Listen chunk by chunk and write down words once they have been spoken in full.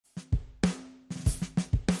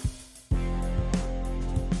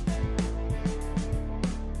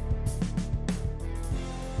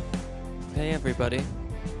Hey everybody,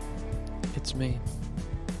 it's me.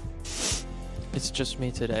 It's just me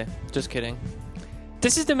today. Just kidding.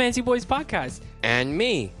 This is the Manzy Boys podcast, And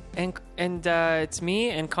me. and it's me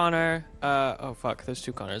and Connor. Oh fuck, there's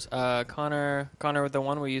two Connors. Connor, the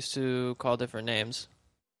one we used to call different names.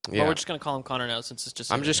 Yeah. But we're just gonna call him Connor now since it's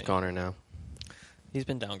just. I'm just me. Connor now. He's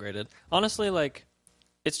been downgraded. Honestly, like,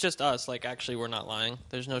 it's just us. Like, actually, we're not lying.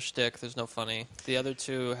 There's no shtick. There's no funny. The other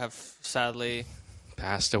two have sadly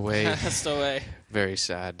Passed away. passed away. Very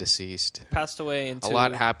sad. Deceased. Passed away into A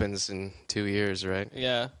lot happens in 2 years, right?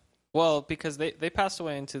 Yeah. Well, because they passed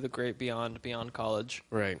away into the great beyond college.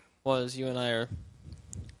 Right. Was you and I are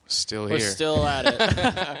Still we're here. still at it.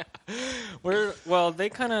 They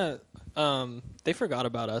kind of they forgot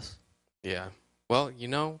about us. Yeah. Well,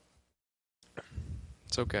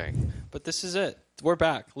 it's okay. But this is it. We're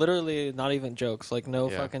back. Literally, not even jokes. Like no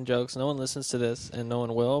Yeah. fucking jokes. No one listens to this, and no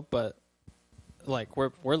one will. But like we're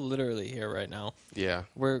literally here right now. Yeah.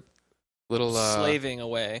 We're Little slaving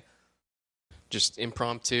away. just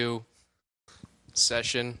impromptu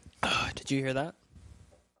session. Did you hear that?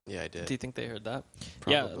 Yeah, I did. Do you think they heard that?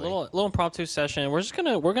 Probably. Yeah, a little impromptu session. We're kind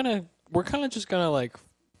of just gonna like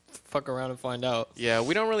fuck around and find out. Yeah,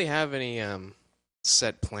 we don't really have any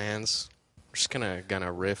set plans. We're just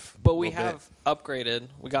gonna riff. But we a little have upgraded.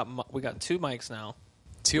 We got two mics now.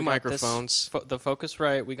 bit. Two We got this microphones. the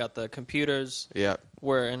Focusrite. We got the computers. Yeah.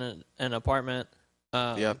 We're in an apartment.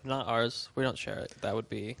 Yep. Not ours. We don't share it. That would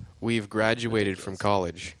be. We've graduated Ridiculous. from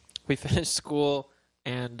college. We finished school,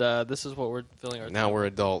 and this is what we're filling our. Now time we're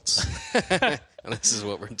with. adults. And this is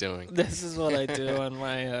what we're doing. This is what I do on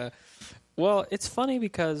my. Well, it's funny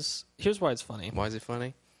because here's why it's funny. Why is it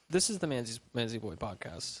funny? This is the Manzy Boy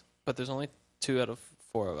podcast, but there's only 2 out of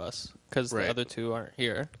 4 of us because Right. the other 2 aren't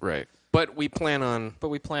here. Right. But we plan on But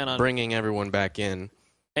we plan on bringing everyone back in.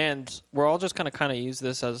 and we're all just gonna kind of use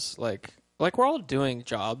this as like we're all doing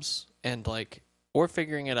jobs and like we're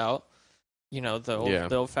figuring it out. You know, the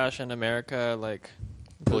old fashioned America like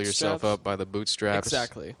Pull yourself bootstraps. up by the bootstraps.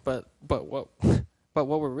 Exactly. But what what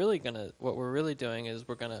we're really doing is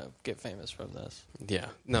we're gonna get famous from this. Yeah.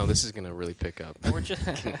 No, this is gonna really pick up. We're just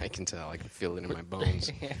I can tell. I can feel it in my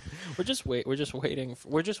bones. we're just waiting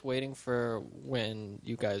for when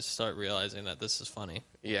you guys start realizing that this is funny.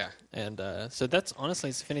 Yeah. And so that's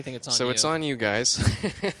honestly, if anything, it's on. So you. it's on you guys.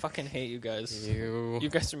 I fucking hate you guys. You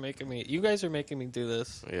guys are making me. You guys are making me do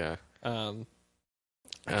this. Yeah. I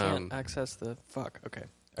can't access the fuck. Okay,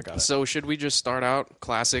 I got it. So should we just start out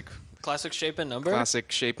classic Shape and number.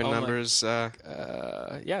 shape and Oh my- numbers?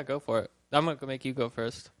 Yeah, go for it. I'm gonna make you go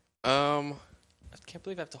first. I can't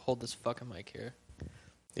believe I have to hold this fucking mic here.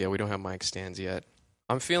 Yeah, we don't have mic stands yet.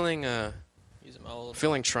 I'm feeling Use them all.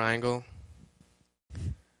 triangle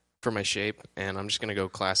for my shape, and I'm just gonna go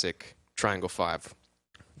classic triangle 5.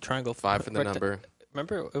 Triangle 5 for the number.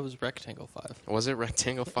 Remember, it was rectangle 5. Was it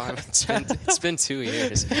rectangle 5? It's been 2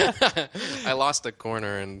 years. I lost a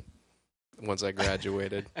corner and once I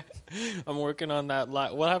graduated. I'm working on that.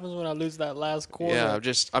 What happens when I lose that last corner? Yeah,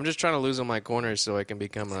 I'm just trying to lose on my corners so I can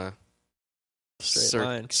become a Straight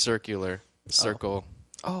line. circle,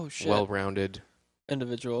 Oh shit. well-rounded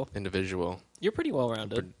individual. You're pretty well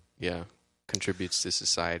rounded. Yeah, contributes to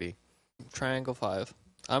society. Triangle 5.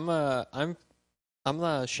 I'm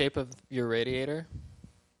the shape of your radiator.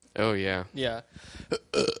 Oh yeah. Yeah.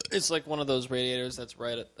 It's like one of those radiators that's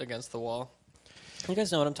right against the wall. You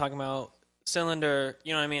guys know what I'm talking about? Cylinder,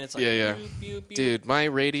 you know what I mean? It's like Yeah. Beep, beep, beep. Dude, my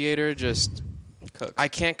radiator just Cooks. I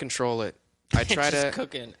can't control it. I try It's just to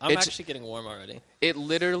cooking. I'm actually getting warm already. It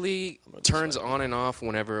literally turns on and off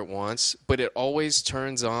whenever it wants, but it always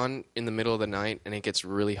turns on in the middle of the night and it gets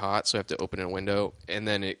really hot, so I have to open a window and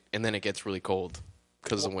then it gets really cold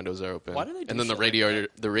because the windows are open. Why do they do and then shit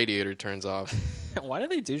like the radiator turns off. Why do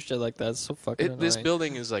they do shit like that? It's so fucking annoying. This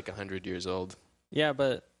building is like 100 years old. Yeah,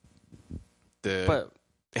 but It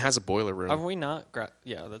has a boiler room. have we not?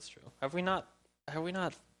 Yeah, that's true. Have we not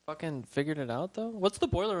fucking figured it out though? What's the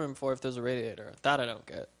boiler room for if there's a radiator? That I don't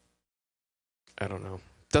get. I don't know.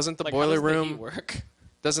 Doesn't the Like, boiler how does the room heat work?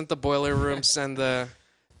 Doesn't the boiler room send the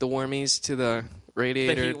warmies to the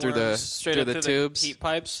radiator through the tubes? Heat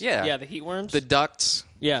pipes. Yeah. Yeah, the heat worms. The ducts.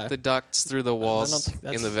 Yeah. The ducts through the don't walls think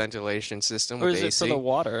that's- in the ventilation system or with is it AC. for the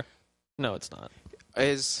water? No, it's not.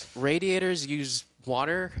 Is radiators use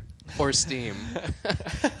water or steam?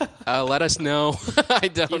 Let us know. I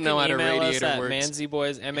don't know how a radiator us at works.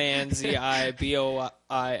 Manzyboys, MANZIBOIS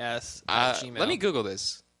at Gmail. Let me Google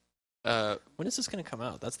this. When is this going to come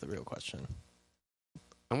out? That's the real question.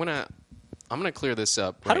 I'm gonna clear this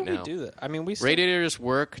up How right do now. we do that? I mean, we Radiators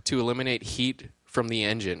work to eliminate heat from the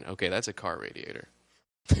engine. Okay, that's a car radiator.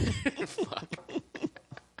 Fuck.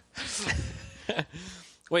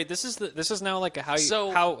 Wait, this is now like a how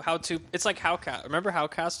to. It's like Howcast. Remember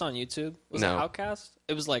Howcast on YouTube? Was it Howcast?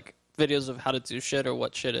 It was like videos of how to do shit or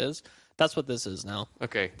what shit is. That's what this is now.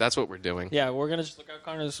 Okay, that's what we're doing. Yeah, we're gonna just look out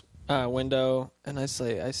Connor's window, and I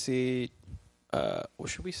see. What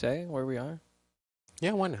should we say where we are?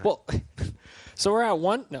 Yeah, why not? Well, so we're at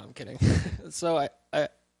one. No, I'm kidding. So van.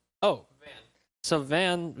 So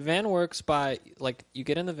van works by like you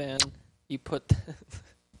get in the van, you put.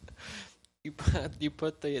 You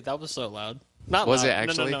put the that was so loud. Not was loud. It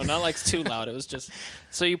actually? No, not like too loud. It was just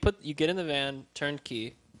so you get in the van, turn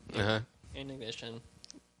key, in ignition,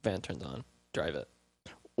 van turns on, drive it.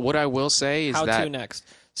 What I will say is how to next.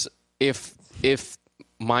 So if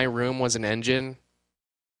my room was an engine,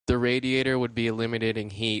 the radiator would be eliminating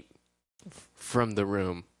heat from the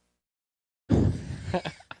room.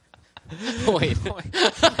 Wait. No,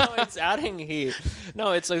 it's adding heat.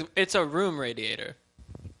 No, it's a room radiator.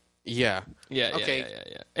 Yeah. Yeah.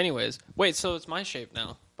 Anyways, wait. So it's my shape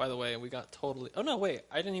now. By the way, we got totally. Oh no, wait.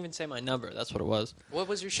 I didn't even say my number. That's what it was. What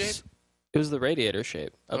was your shape? It was the radiator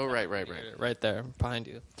shape. Oh, right. Right there, behind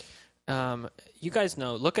you. You guys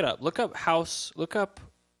know. Look it up. Look up house. Look up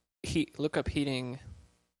heat. Look up heating.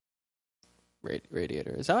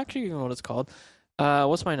 Radiator. Is that actually even what it's called?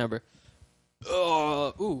 What's my number?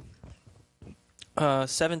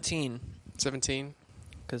 17. 17.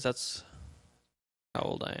 Because that's how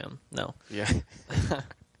old I am. No. Yeah.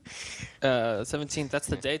 17th. That's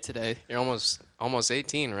the day today. You're almost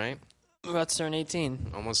 18, right? I'm about to turn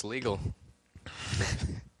 18. Almost legal.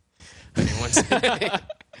 Anyone's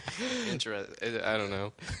interested? I don't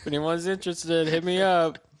know. If anyone's interested, hit me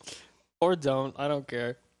up, or don't. I don't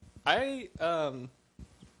care. I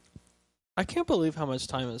can't believe how much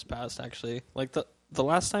time has passed. Actually, like the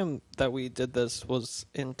last time that we did this was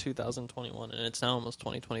in 2021, and it's now almost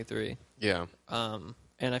 2023. Yeah. And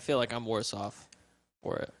I feel like I'm worse off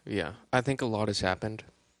for it. Yeah, I think a lot has happened.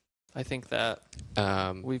 I think that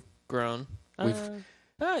we've grown. We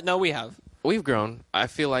have. We've grown. I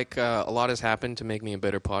feel like a lot has happened to make me a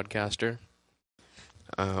better podcaster.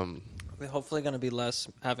 We're hopefully going to be less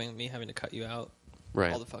having to cut you out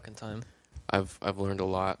all the fucking time. I've learned a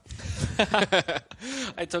lot.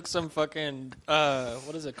 I took some fucking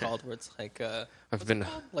what is it called? Where it's like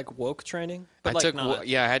like woke training. But I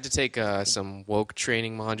had to take some woke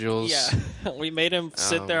training modules. Yeah, we made him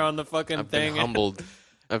sit there on the fucking thing.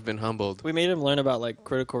 I've been humbled. We made him learn about like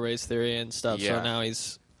critical race theory and stuff. Yeah. So now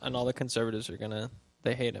and all the conservatives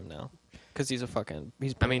they hate him now because he's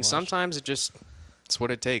I mean, sometimes it's what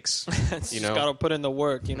it takes. You gotta put in the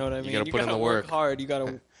work. You know what I mean? You gotta put in the work hard. You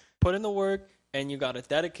gotta put in the work, and you gotta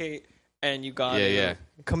dedicate, and you gotta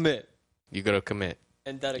commit. You gotta commit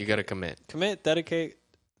and dedicate. You gotta commit. Commit, dedicate,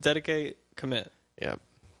 commit. Yeah.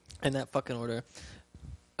 In that fucking order.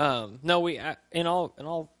 No, we in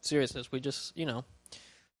all seriousness, we just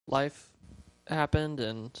life happened,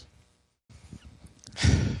 and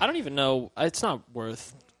I don't even know. It's not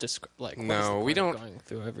worth No, we don't. Going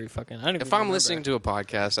through every fucking. I don't even if I'm listening to a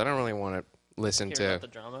podcast, I don't really want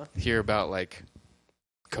to hear about like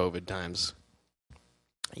COVID times.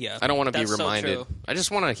 Yeah, I don't want to be reminded. So I just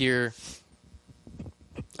want to hear.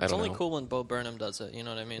 It's only cool when Bo Burnham does it. You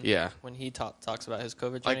know what I mean? Yeah. When he talks about his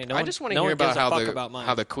COVID journey. I just want to hear about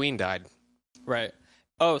how the Queen died. Right.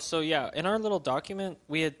 Oh, so yeah, in our little document,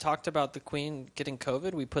 we had talked about the Queen getting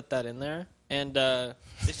COVID. We put that in there. And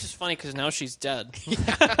it's just funny because now she's dead.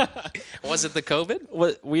 Was it the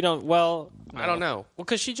COVID? We don't. Well, no. I don't know. Well,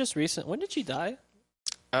 because she just when did she die?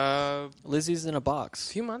 Lizzie's in a box.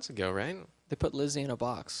 A few months ago, right? They put Lizzie in a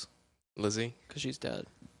box. Lizzie? Because she's dead.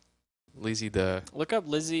 Lizzie Look up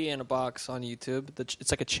Lizzie in a box on YouTube.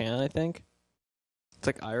 It's like a chant, I think. It's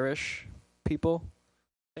like Irish people.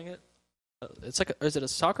 Dang it. It's like is it a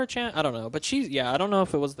soccer chant? I don't know. But I don't know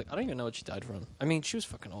if it was I don't even know what she died from. I mean, she was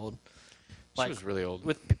fucking old. She was really old.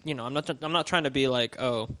 I'm not trying to be like,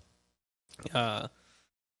 I'm not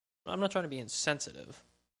trying to be insensitive.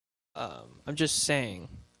 I'm just saying,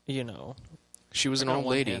 she was an old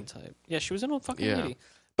lady. Type. Yeah, she was an old fucking lady.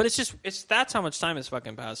 But that's how much time has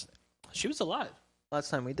fucking passed. She was alive last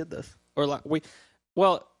time we did this, we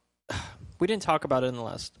didn't talk about it in the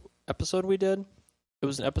last episode we did. It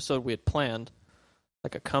was an episode we had planned,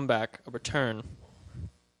 like a comeback, a return,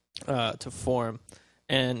 to form.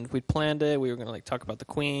 And we planned it. We were going to talk about the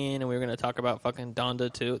Queen, and we were going to talk about fucking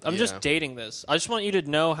Donda too. I'm just dating this. I just want you to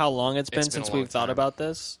know how long it's been since we've thought about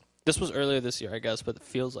this. This was earlier this year, I guess, but it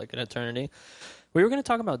feels like an eternity. We were going to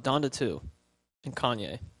talk about Donda 2 and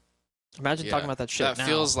Kanye. Imagine talking about that shit now. That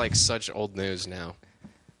feels like such old news now.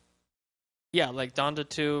 Yeah, like Donda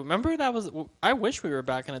 2. Remember that was... I wish we were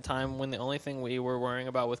back in a time when the only thing we were worrying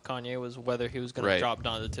about with Kanye was whether he was going to drop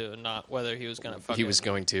Donda 2 and not whether he was going to fucking... He was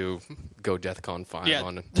going to go DEFCON 5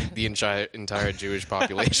 on the entire Jewish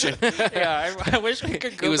population. Yeah, I wish we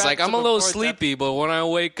could go He was back like, to I'm a little sleepy, but when I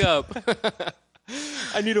wake up...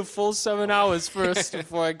 I need a full 7 hours first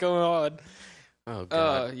before I go on. Oh,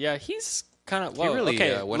 God. Yeah, he's kind of... He really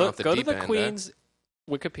went off the go deep to the end, Queen's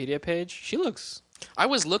Wikipedia page. She looks... I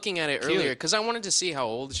was looking at it earlier because I wanted to see how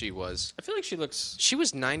old she was. I feel like she looks... She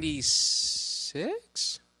was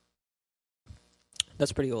 96?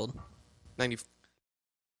 That's pretty old. 90...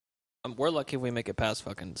 We're lucky if we make it past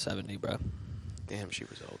fucking 70, bro. Damn, she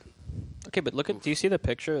was old. Okay, but look at... Do you see the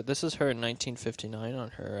picture? This is her in 1959 on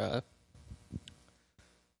her...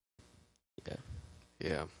 Yeah.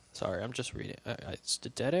 Yeah. Sorry, I'm just reading. It's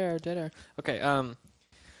dead air. Okay,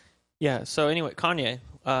 yeah, so anyway, Kanye...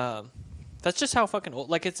 That's just how fucking old...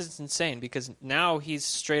 Like, it's insane because now he's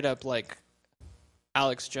straight up, like,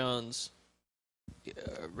 Alex Jones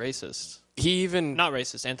racist. He even... Not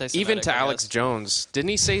racist, anti-Semitic. Even to Alex Jones. Didn't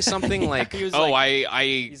he say something like, He's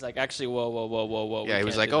like, actually, whoa. Yeah, he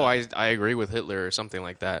was like, I agree with Hitler or something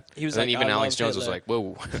like that. He was and like, then even I Alex Jones Hitler. was like,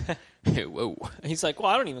 whoa. Whoa. He's like, well,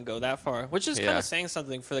 I don't even go that far. Which is kind of saying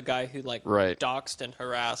something for the guy who, like, doxed and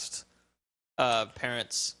harassed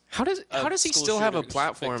parents. How does he still have a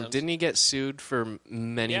platform? Victims. Didn't he get sued for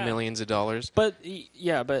many millions of dollars? But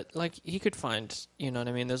like he could find, you know what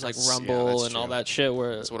I mean? There's like Rumble and all that shit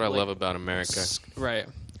where that's what I love about America. Right.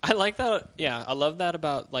 I like that. Yeah, I love that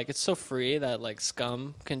about like it's so free that like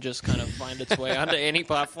scum can just kind of find its way onto any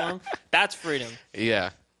platform. That's freedom. Yeah.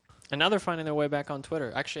 And now they're finding their way back on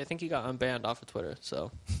Twitter. Actually, I think he got unbanned off of Twitter.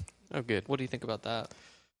 So. Oh, good. What do you think about that?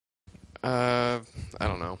 I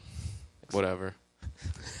don't know. Whatever.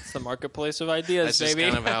 It's the marketplace of ideas, That's baby.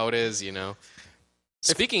 just kind of how it is, you know.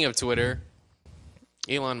 Speaking of Twitter,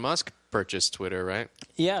 Elon Musk purchased Twitter, right?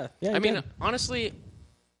 Yeah. I mean, honestly...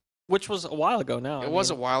 Which was a while ago now. It was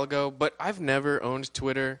a while ago, but I've never owned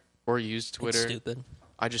Twitter or used Twitter. It's stupid.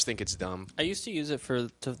 I just think it's dumb. I used to use it for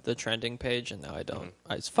the trending page, and now I don't.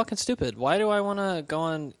 It's fucking stupid. Why do I want to go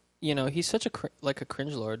on... You know, he's such a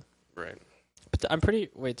cringe lord. Right. But I'm pretty...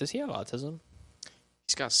 Wait, does he have autism?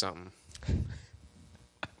 He's got something.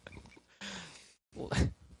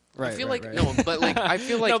 Right. I feel no, but like I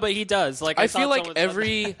feel like no, but he does. Like I feel like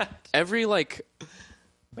every like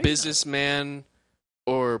businessman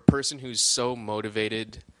or person who's so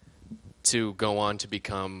motivated to go on to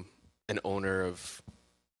become an owner of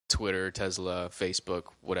Twitter, Tesla, Facebook,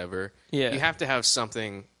 whatever. Yeah. You have to have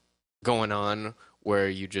something going on where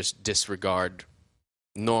you just disregard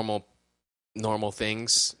normal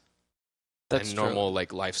things and normal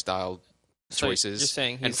like lifestyle choices, you're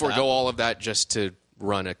saying and forego all of that just to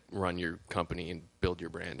run your company and build your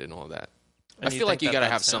brand and all that. And I feel like you got to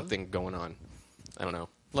have something going on. I don't know,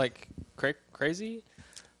 like crazy.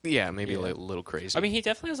 Yeah, maybe a little crazy. I mean, he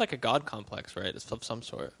definitely has like a god complex, right? Of some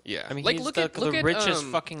sort. Yeah, I mean, like he's look the at richest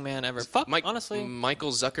fucking man ever. Honestly,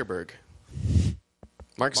 Michael Zuckerberg.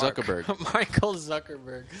 Mark Zuckerberg. Michael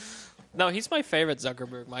Zuckerberg. No, he's my favorite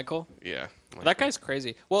Zuckerberg. Michael. Yeah, that guy's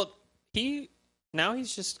crazy. Well, now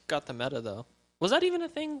he's just got the meta though. Was that even a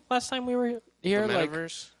thing last time we were here? The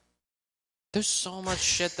metaverse? Like, there's so much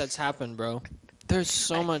shit that's happened, bro. There's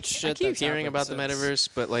so much shit. I keep hearing about the metaverse,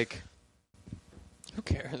 but like, who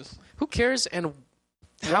cares? Who cares? And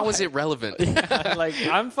how is it relevant? Yeah, like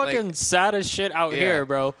I'm fucking sad as shit out here,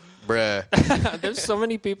 bro. Bruh. There's so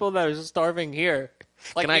many people that are starving here,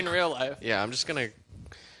 like in real life. Yeah, I'm just gonna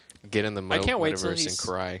get in the metaverse and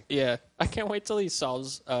cry. Yeah, I can't wait till he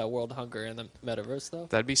solves world hunger in the metaverse, though.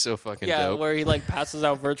 That'd be so fucking dope. Yeah, where he like passes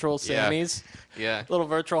out virtual Sammys. Yeah. Little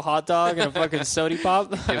virtual hot dog and a fucking sody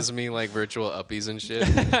pop. Gives me like virtual uppies and shit.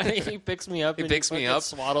 He picks me up. He picks me up.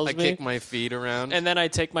 Swaddles I me. kick my feet around. And then I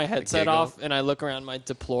take my headset off and I look around my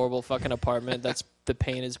deplorable fucking apartment. The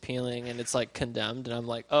paint is peeling and it's like condemned. And I'm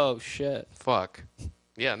like, oh shit. Fuck.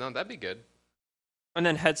 Yeah, no, that'd be good. And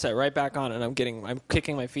then headset right back on, and I'm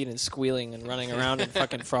kicking my feet and squealing and running around and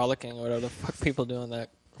fucking frolicking or whatever the fuck people do in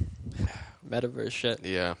that metaverse shit.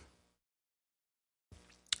 Yeah.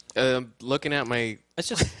 Looking at my, it's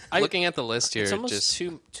just looking at the list here. It's almost just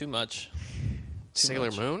too much.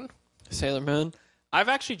 Sailor Moon. Sailor Moon. I've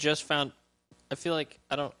actually just found. I feel like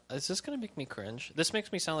I don't. Is this gonna make me cringe? This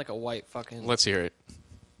makes me sound like a white fucking. Let's hear it.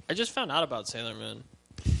 I just found out about Sailor Moon.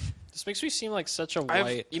 This makes me seem like such a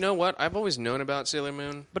white... You know what? I've always known about Sailor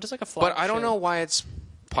Moon. But it's like a flop. But I don't know why it's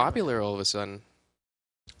popular all of a sudden.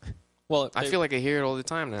 Well, I feel like I hear it all the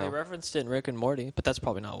time now. They referenced it in Rick and Morty, but that's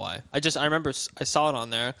probably not why. I remember I saw it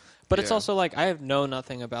on there. But it's also like, I have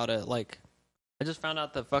nothing about it. Like, I just found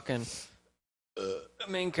out the fucking... The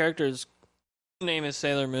main character's name is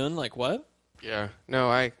Sailor Moon. Like what? Yeah. No,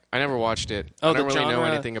 I never watched it. Oh, I don't the really know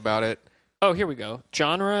genre- anything about it. Oh, here we go.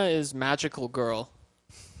 Genre is magical girl.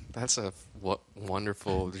 That's a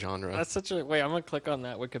wonderful genre. That's such a wait. I'm gonna click on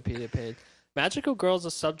that Wikipedia page. Magical girl is a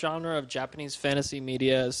subgenre of Japanese fantasy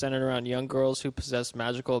media centered around young girls who possess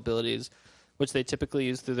magical abilities, which they typically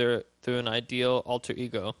use through an ideal alter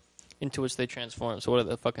ego, into which they transform. So, what are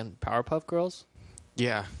the fucking Powerpuff Girls?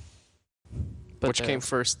 Yeah. But Which came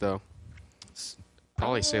first, though?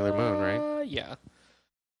 Probably Sailor Moon, right? Yeah.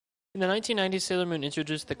 In the 1990s, Sailor Moon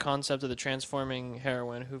introduced the concept of the transforming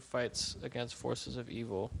heroine who fights against forces of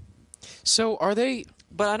evil. So are they?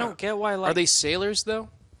 But I don't get why. Like, Are they sailors though?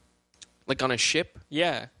 Like on a ship?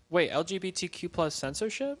 Yeah. Wait, LGBTQ plus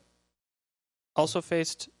censorship? Also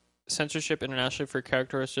faced censorship internationally for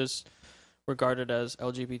characteristics regarded as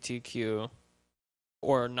LGBTQ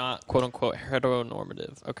or not quote unquote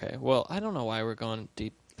heteronormative. Okay. Well, I don't know why we're going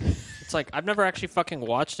deep. It's like I've never actually fucking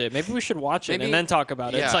watched it. Maybe we should watch it and then talk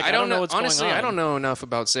about it. Yeah, It's like I don't know what's honestly, going on. I don't know enough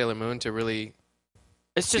about Sailor Moon to really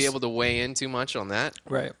It's just be able to weigh in too much on that.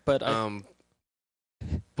 right, but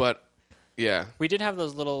But yeah, we did have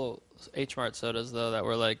those little H Mart sodas though that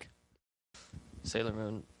were like Sailor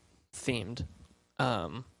Moon themed,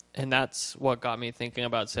 and that's what got me thinking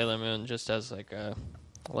about Sailor Moon just as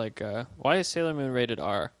why is Sailor Moon rated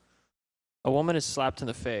R? A woman is slapped in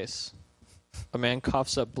the face. A man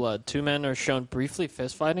coughs up blood. Two men are shown briefly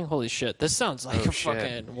fist fighting. Holy shit! This sounds like a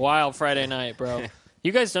fucking wild Friday night, bro.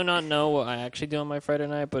 You guys do not know what I actually do on my Friday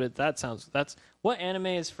night, but that's what anime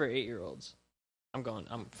is for 8-year-olds. I'm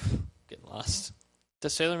getting lost.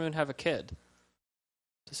 Does Sailor Moon have a kid?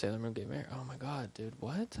 Does Sailor Moon get married? Oh my god, dude,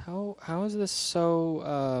 what? How is this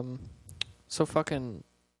so fucking?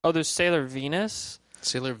 Oh, there's Sailor Venus,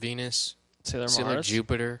 Sailor Venus, Sailor Mars, Sailor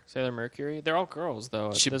Jupiter, Sailor Mercury. They're all girls though.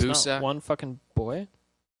 Shibusa. There's not one fucking boy.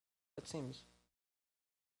 That seems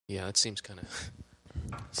Yeah, that seems kind of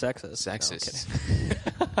sexist. sexist.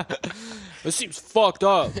 No, I'm kidding. It seems fucked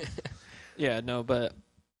up. Yeah, no, but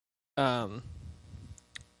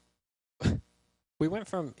we went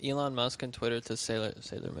from Elon Musk and Twitter to Sailor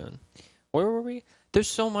Moon. Where were we? There's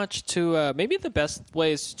so much to. Maybe the best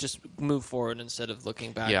way is to just move forward instead of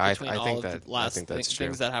looking back. Yeah, between all of the last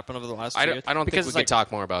things that happened over the last I 2 don't, years. I don't think Because we it's could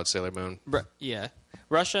talk more about Sailor Moon. Yeah,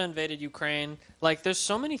 Russia invaded Ukraine. Like, there's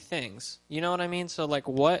so many things. You know what I mean? So, like,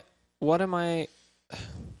 what am I?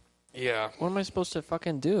 Yeah. What am I supposed to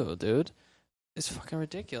fucking do, dude? It's fucking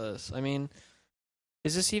ridiculous. I mean,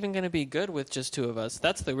 is this even going to be good with just two of us?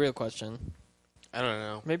 That's the real question. I don't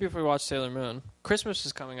know. Maybe if we watch Sailor Moon. Christmas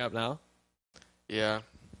is coming up now. Yeah.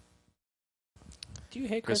 Do you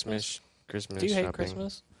hate Christmas? Christmas Do you hate shopping.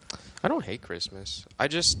 Christmas? I don't hate Christmas. I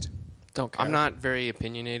just Don't care. I'm not very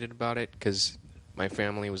opinionated about it because my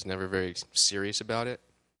family was never very serious about it.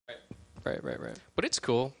 Right. But it's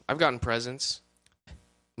cool. I've gotten presents,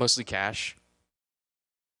 mostly cash.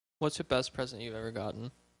 What's the best present you've ever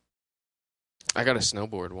gotten? I got a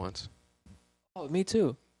snowboard once. Oh, me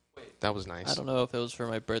too. That was nice. I don't know if it was for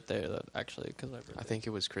my birthday, because my birthday. I think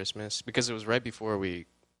it was Christmas because it was right before we.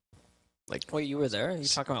 Wait, you were there? Are you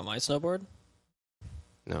talking about my snowboard?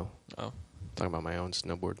 No. Oh. Talking about my own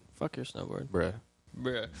snowboard. Fuck your snowboard.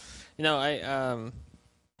 Bruh. You know,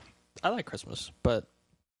 I like Christmas, but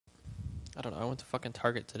I don't know. I went to fucking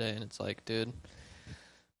Target today, and it's like, dude,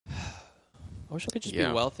 I wish I could just be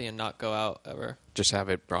wealthy and not go out ever. Just have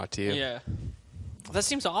it brought to you. Yeah. That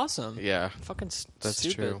seems awesome. Yeah. Fucking That's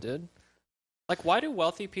stupid, true. dude. Like, why do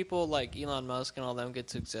wealthy people like Elon Musk and all them get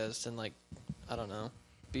to exist and, like, I don't know,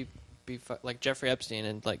 be like Jeffrey Epstein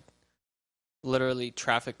and, like, literally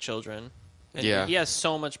traffic children? And yeah. He has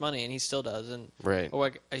so much money, and he still does. And right. Oh,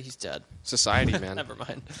 he's dead. Society, man. Never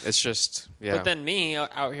mind. It's just, yeah. But then me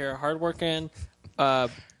out here, hardworking,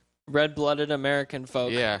 red-blooded American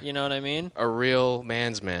folk. Yeah. You know what I mean? A real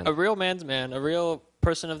man's man. A real man's man. A real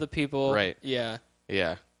person of the people. Right. Yeah.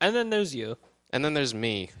 Yeah. And then there's you. And then there's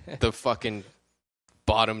me, the fucking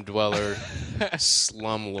bottom dweller,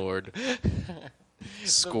 slum lord,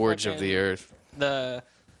 scourge of the earth.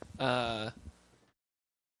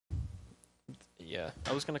 Yeah,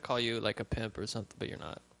 I was gonna call you like a pimp or something, but you're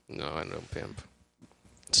not. No, I know pimp.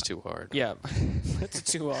 It's too hard. Yeah, it's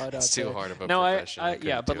too hard. It's too hard of a no, profession.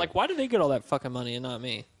 yeah, but like, why do they get all that fucking money and not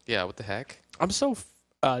me? Yeah, what the heck? I'm so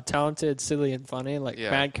talented, silly, and funny, like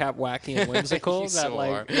madcap, wacky, and whimsical. You that so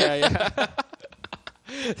like, are. yeah.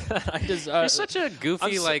 I just You're such a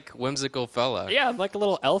goofy, whimsical fella. Yeah, I'm like a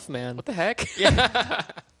little elf man. What the heck? Yeah.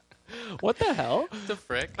 What the hell? What the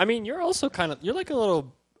frick? I mean, you're also you're like a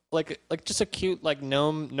little like just a cute like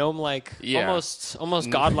gnome like Yeah. almost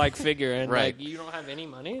godlike figure, and Right. like you don't have any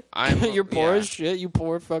money. I'm- You're poor yeah. as shit. You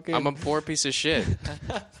poor fucking. I'm a poor piece of shit.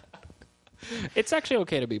 It's actually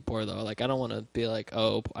okay to be poor though. Like I don't want to be like,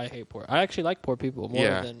 oh, I hate poor. I actually like poor people more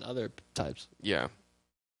Yeah. than other types. Yeah.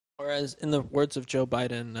 Whereas in the words of Joe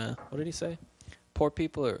Biden, what did he say? Poor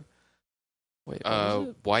people are. Wait, what was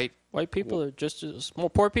it? White people are just as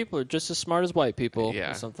poor people are just as smart as white people.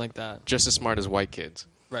 Yeah. Or something like that. Just as smart as white kids.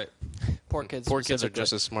 Right. Poor kids. Poor kids are specifically.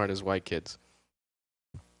 just as smart as white kids.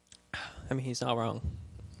 I mean, he's not wrong.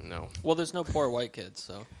 No. Well, there's no poor white kids,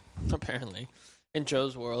 so apparently, in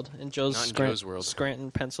Joe's world, in Joe's, Not in Joe's world.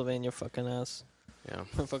 Scranton, Pennsylvania, fucking ass, Yeah.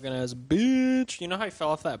 fucking ass, bitch. You know how he fell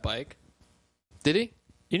off that bike? Did he?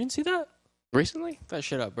 You didn't see that? Recently? That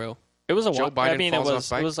shit up, bro. It was a Joe while. Biden I mean, falls it off was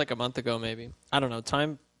bike? it was like a month ago, maybe. I don't know.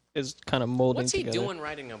 Time is kind of molding. What's he together. doing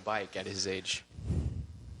riding a bike at his age?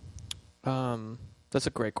 That's a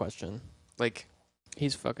great question. Like,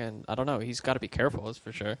 He's fucking. I don't know. He's got to be careful, that's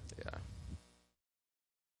for sure. yeah.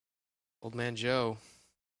 Old man Joe.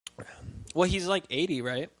 Well, he's like 80,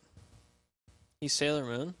 right? He's Sailor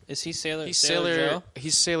Moon. Is he Sailor? He's Sailor Joe?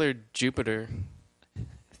 He's Sailor Jupiter.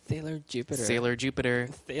 Sailor Jupiter. Sailor Jupiter.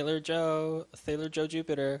 Sailor Joe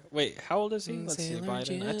Jupiter. Wait, how old is he? Let's see, Sailor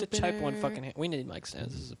Biden. I have to type one Jupiter. fucking. We need mic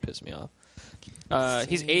stands. This is piss me off.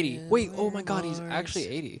 He's 80. Wait, oh my god, he's actually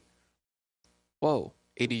 80. Whoa.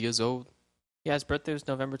 80 years old. Yeah, his birthday was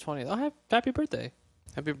November 20th. Oh, happy birthday.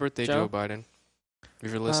 Happy birthday, Joe? Joe Biden.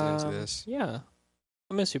 If you're listening to this. Yeah.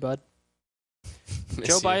 I miss you, bud. Miss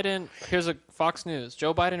Joe you. Biden, here's a Fox News.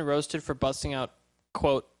 Joe Biden roasted for busting out,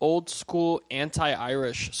 quote, old school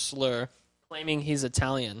anti-Irish slur, claiming he's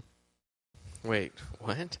Italian. Wait,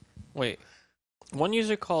 what? Wait. One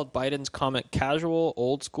user called Biden's comment casual,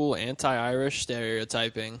 old school, anti-Irish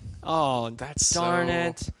stereotyping. Oh, That's darn so-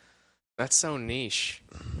 it. That's so niche,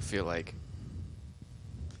 I feel like.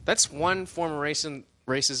 That's one form of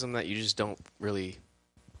racism that you just don't really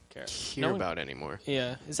hear No one- about anymore.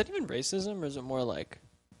 Yeah. Is that even racism, or is it more like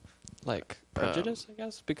prejudice, I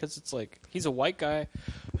guess? Because it's like, he's a white guy.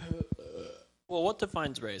 Well, what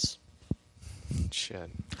defines race? Shit.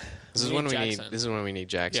 This is We when need we need. Jackson. This is when we need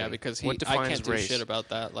Jackson. Yeah, because what defines I can't do race? shit about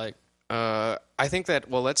that. Like, I think that.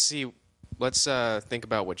 Well, let's see. Let's think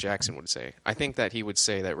about what Jackson would say. I think that he would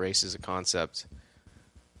say that race is a concept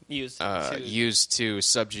used to used to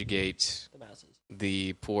subjugate the masses.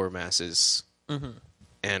 the poor masses, Mm-hmm.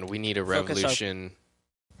 and we need a Focus our- revolution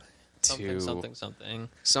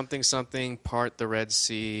Something. part the Red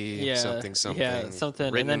Sea. Yeah, something. Yeah,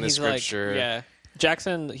 something. Written And then in the he's scripture. like, yeah.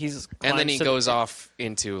 Jackson, he's And then he climbs to goes the, off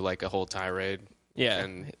into like a whole tirade. Yeah,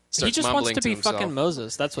 and he starts just wants mumbling to be himself. fucking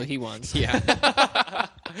Moses. That's what he wants. Yeah.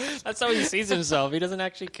 That's how he sees himself. He doesn't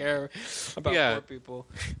actually care about Yeah. poor people.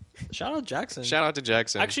 Shout out Jackson. Shout out to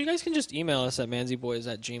Jackson. Actually, you guys can just email us at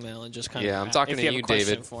manzyboys@gmail.com and just kind of. Yeah, I'm talking if to you have you, a question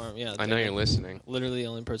David. For him. Yeah, I know David. you're listening. Literally the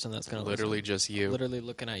only person that's gonna Literally just you. listen. Literally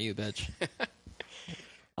looking at you, bitch.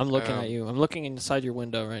 I'm looking at you. I'm looking inside your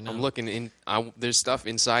window right now. I'm looking in. There's stuff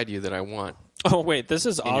inside you that I want Oh wait, this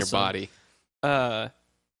is in awesome. your body.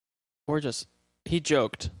 He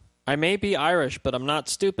joked, I may be Irish, but I'm not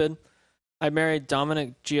stupid. I married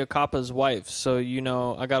Dominic Giacoppa's wife, so you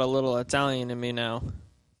know I got a little Italian in me now.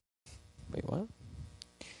 Wait, what?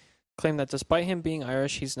 Claimed that despite him being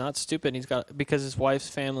Irish, he's not stupid. Because his wife's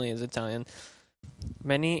family is Italian.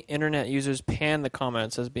 Many internet users pan the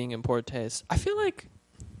comments as being in poor taste. I feel like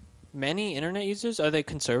many internet users, are they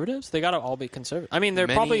conservatives? They gotta all be conservative. I mean, there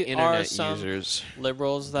Many probably internet are some users.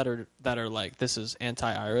 liberals that are like, this is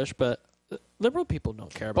anti-Irish, but liberal people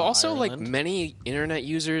don't care about But also, like, Ireland. many internet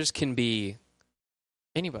users can be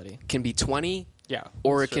Anybody. 20, Yeah.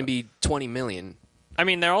 or that's it can true. be 20 million. I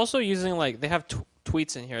mean, they're also using, like, they have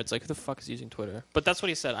tweets in here. It's like, who the fuck is using Twitter? But that's what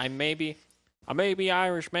he said. I may be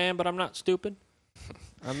Irish, man, but I'm not stupid.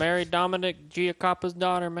 I married Dominic Giacoppa's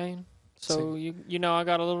daughter, man. So, you know, I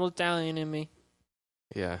got a little Italian in me.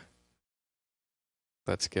 Yeah.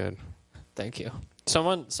 That's good. Thank you.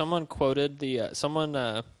 Someone quoted you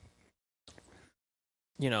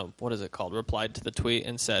know, what is it called? Replied to the tweet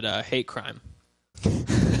and said, hate crime.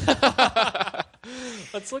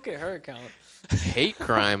 Let's look at her account. Hate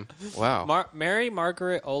crime. Wow. Mary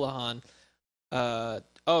Margaret Olahan.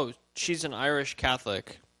 She's an Irish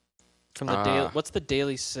Catholic. From the Daily, what's the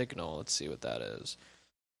Daily Signal? Let's see what that is.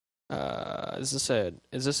 I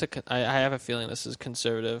have a feeling this is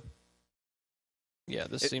conservative. Yeah,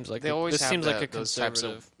 this seems like they always this have seems like a those types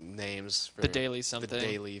conservative. of names for The Daily something. the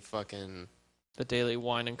daily fucking The Daily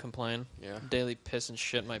Whine and Complain. yeah. Daily Piss and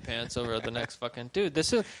Shit my pants over the next fucking dude.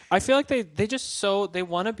 This is. I feel like they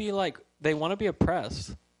want to be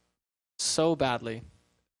oppressed so badly.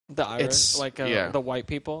 The Irish, the white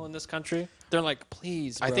people in this country. They're like,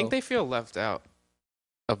 please, bro. I think they feel left out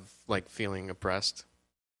of like feeling oppressed,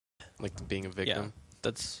 like being a victim.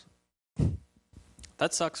 Yeah,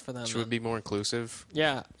 that sucks for them. Should be more inclusive.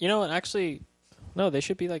 Yeah, you know what? Actually, no, they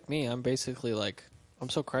should be like me. I'm basically like, I'm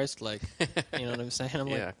so Christ-like. You know what I'm saying?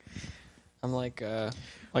 I'm like,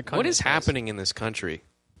 what is happening in this country?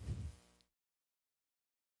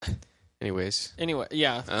 Anyways. Anyway,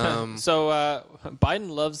 yeah. So Biden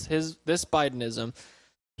loves this Bidenism.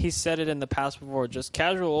 He said it in the past before, just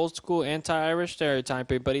casual, old school, anti-Irish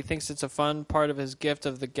stereotyping, but he thinks it's a fun part of his gift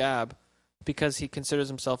of the gab because he considers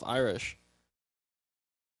himself Irish.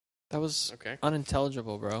 That was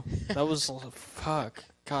unintelligible, bro. That was fuck.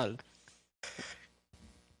 God.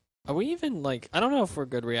 Are we even like? I don't know if we're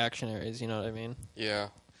good reactionaries. You know what I mean? Yeah.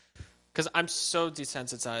 Because I'm so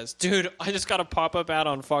desensitized, dude. I just got a pop-up ad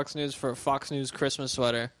on Fox News for a Fox News Christmas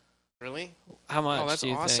sweater. Really? How much? Oh, that's do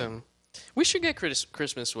you awesome. think? We should get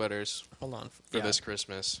Christmas sweaters. Hold on for this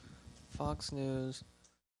Christmas. Fox News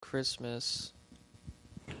Christmas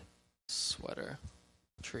sweater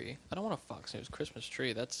tree. I don't want a Fox News Christmas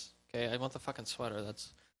tree. That's okay. I want the fucking sweater.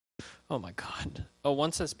 That's. Oh my god. Oh,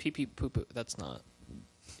 one says pee pee poo poo. That's not.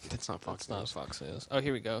 That's not Fox News. That's not Fox News. Oh,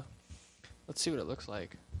 here we go. Let's see what it looks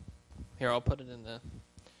like. Here, I'll put it in the.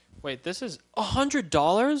 Wait, this is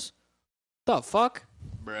 $100? The fuck?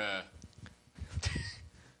 Bruh.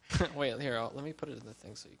 Wait, here. Let me put it in the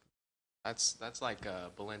thing so you. That's like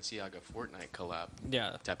a Balenciaga Fortnite collab.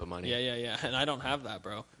 Yeah. Type of money. Yeah. And I don't have that,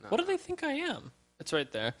 bro. No. What do they think I am? It's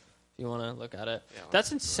right there. If you want to look at it. Yeah,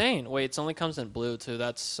 that's insane. Wait, it only comes in blue too.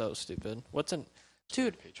 That's so stupid. What's in?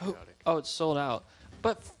 Dude. Oh, it's sold out.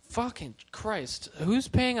 But fucking Christ, who's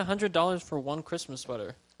paying $100 for one Christmas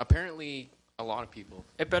sweater? Apparently, a lot of people.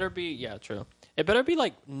 It better be, yeah, true. It better be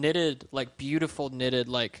like knitted, like beautiful knitted,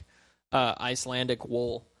 like Icelandic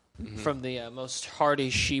wool from the most hardy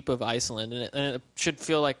sheep of Iceland, and it should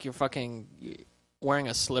feel like you're fucking wearing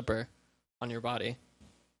a slipper on your body.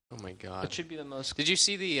 Oh my god! It should be the most. Did you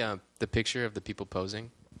see the picture of the people posing?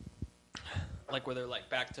 Like where they're like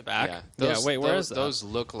back to back. Yeah. Wait, where is that? Those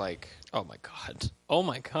look like. Oh my god! Oh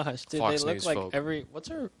my gosh, dude! Fox they look News like folk.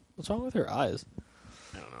 What's wrong with her eyes?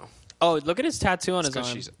 I don't know. Oh, look at his tattoo on his arm.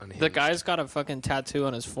 She's unhinged. The guy's got a fucking tattoo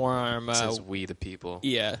on his forearm. It says "We the People."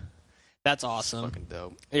 Yeah, that's awesome. It's fucking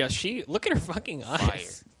dope. Yeah, look at her fucking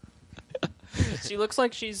eyes. She looks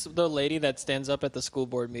like she's the lady that stands up at the school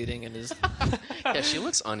board meeting and is. Yeah, she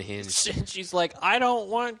looks unhinged. She's like, I don't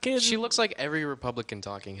want kids. She looks like every Republican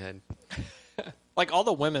talking head. Like all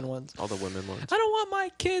the women ones. All the women ones. I don't want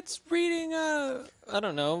my kids reading, I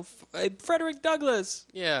don't know, Frederick Douglass.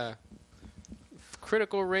 Yeah.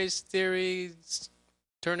 Critical race theory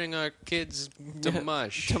turning our kids to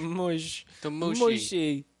mush. To mush. To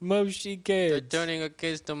mushy. Mushy kids. They're turning our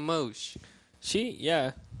kids to mush.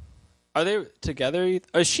 Yeah. Are they together?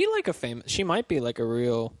 Is she like a famous? She might be like a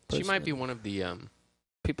real person. She might be one of the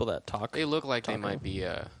people that talk. They look like they might be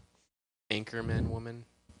a Anchorman woman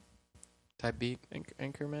type beat.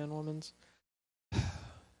 Anchorman womans.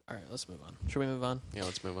 All right, let's move on. Should we move on? Yeah,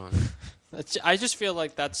 let's move on. I just feel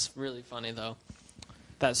like that's really funny though.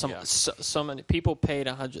 That so many people paid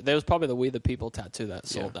 $100. There was probably the "We the People" tattoo that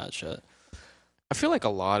sold that shit. I feel like a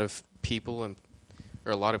lot of people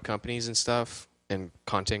or a lot of companies and stuff and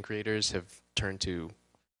content creators have turned to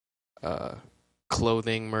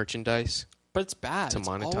clothing merchandise. But it's bad. To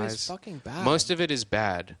monetize. It's always fucking bad. Most of it is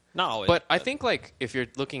bad. Not always. But I think like if you're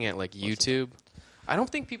looking at like YouTube, I don't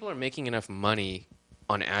think people are making enough money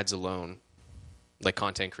on ads alone, like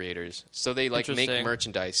content creators. So they like make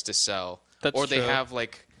merchandise to sell. That's or they true. have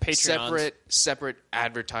like Patreons. separate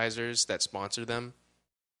advertisers that sponsor them.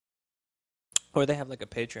 Or they have like a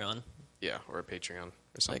Patreon. Yeah, or a Patreon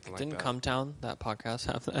or something like that. Didn't Cumtown, that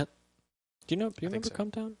podcast, have that? Do you remember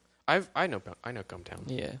Cumtown? I know Cumtown.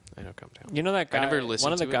 Yeah. I know Cumtown. You know that guy? I never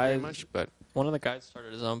listened to it very much, but one of the guys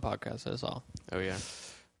started his own podcast as well. Oh yeah.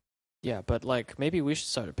 Yeah, but like maybe we should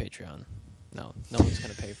start a Patreon. No one's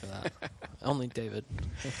gonna pay for that. Only David.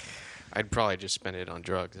 I'd probably just spend it on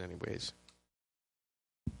drugs anyways.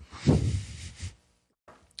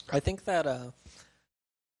 I think that how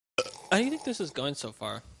do you think this is going so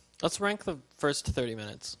far? Let's rank the first 30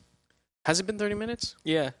 minutes. Has it been 30 minutes?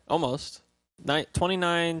 Yeah, almost.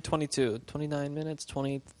 29, 22. 29 minutes,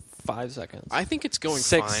 25 seconds. I think it's going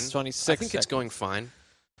 26 fine. I think it's going fine.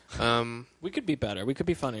 We could be better. We could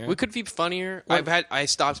be funnier. We could be funnier. I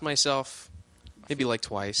stopped myself maybe like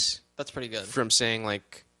twice. That's pretty good. From saying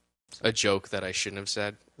like a joke that I shouldn't have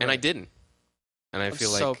said. And I didn't. And I'm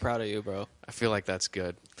so proud of you, bro. I feel like that's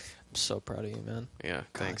good. I'm so proud of you, man. Yeah,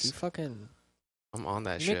 God, thanks. You fucking I'm on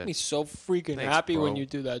that You shit. make me so freaking Thanks, happy bro. when you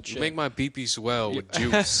do that shit. You make my BP swell with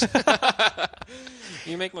juice.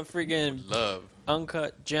 You make my freaking Love.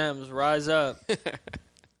 uncut gems rise up.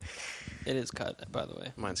 It is cut, by the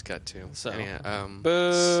way. Mine's cut too. So, anyhow,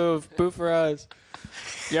 boo for us.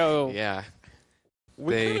 Yo, yeah.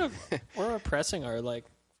 we're oppressing our like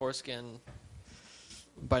foreskin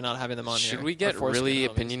by not having them on here. Should we get really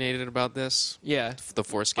opinionated about this? Yeah. The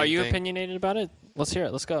foreskin Are you thing? opinionated about it? Let's hear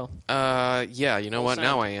it. Let's go. Yeah. You know what?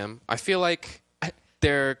 Now I am. I feel like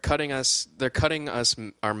they're cutting us. They're cutting us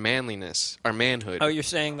our manliness, our manhood. Oh, you're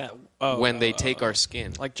saying that when they take our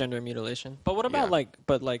skin, like gender mutilation. But what about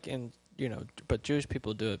but Jewish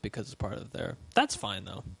people do it because it's part of their. That's fine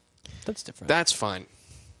though. That's different. That's fine.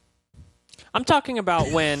 I'm talking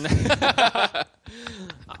about when.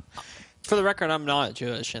 For the record, I'm not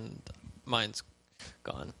Jewish, and mine's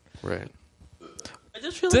gone. Right. I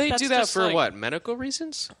just feel Do like they that's do that just for like, what? Medical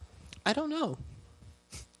reasons? I don't know.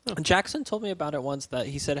 Jackson told me about it once that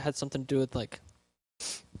he said it had something to do with like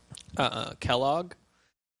Kellogg,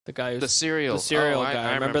 the guy who's The cereal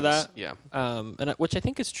guy. I remember that? Yeah. Which I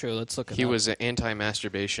think is true. Let's look at it. He was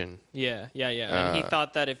anti-masturbation. Yeah. And he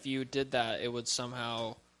thought that if you did that, it would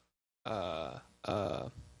somehow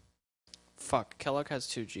fuck. Kellogg has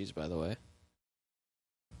 2 G's, by the way.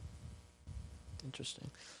 Interesting.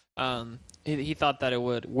 He thought that it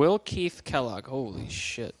would. Will Keith Kellogg. Holy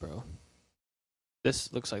shit, bro.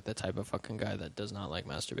 This looks like the type of fucking guy that does not like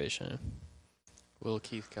masturbation. Will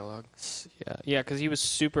Keith Kellogg? Yeah, because he was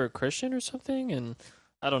super Christian or something, and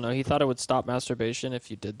I don't know. He thought it would stop masturbation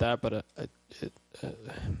if you did that, but it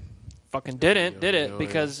fucking did it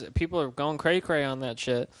because people are going cray on that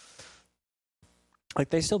shit. Like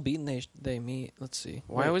they still beat and they meet. Let's see.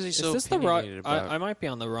 Why was he so Is this the wrong? about? I might be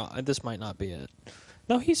on the wrong. This might not be it.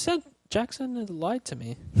 No, he said Jackson had lied to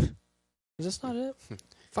me. Is this not it?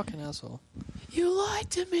 Fucking asshole. You lied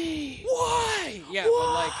to me. Why? Yeah,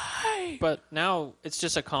 Why? but now it's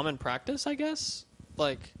just a common practice, I guess.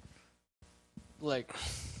 Like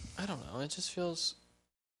I don't know. It just feels.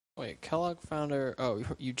 Wait, Kellogg founder. Oh,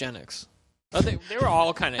 eugenics. Oh, they were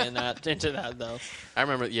all kind of into that though. I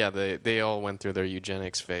remember. Yeah, they all went through their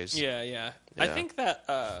eugenics phase. Yeah. I think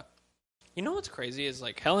that you know what's crazy is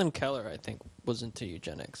like Helen Keller. I think was into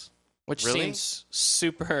eugenics, which seems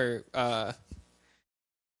super.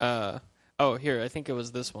 Oh, here I think it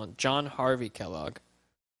was this one. John Harvey Kellogg.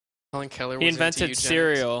 Helen Keller. He invented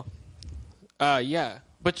cereal. Yeah,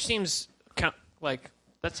 but seems like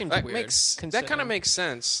that seems that weird. That kind of makes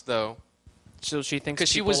sense though. So she thinks because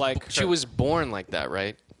she was born like that,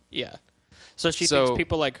 right? Yeah. So she thinks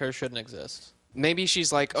people like her shouldn't exist. Maybe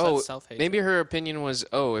she's like, maybe her opinion was,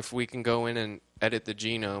 if we can go in and edit the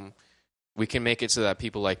genome, we can make it so that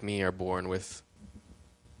people like me are born with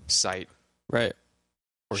sight. Right.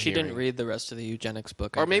 Or she hearing. Didn't read the rest of the eugenics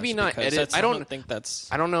book. Or maybe not edit. I don't think that's.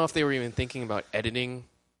 I don't know if they were even thinking about editing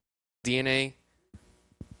DNA.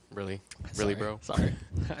 Really, bro. Sorry,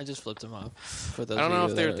 I just flipped him off. For those I don't know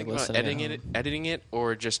if they were are thinking about editing it,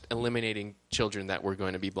 or just eliminating children that were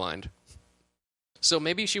going to be blind. So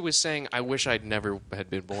maybe she was saying, "I wish I'd never had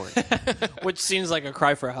been born," which seems like a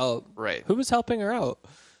cry for help. Right? Who was helping her out?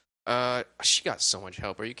 She got so much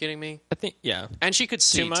help. Are you kidding me? I think and she could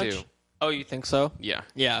see too much. Too. Oh, you think so?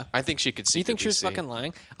 Yeah. I think she could see. You think she was fucking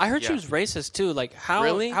lying? I heard she was racist too. Like how?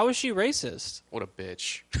 Really? How is she racist? What a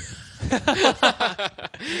bitch.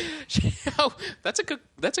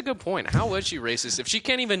 That's a good point. How was she racist if she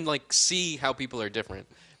can't even like see how people are different?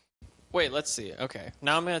 Wait, let's see. Okay,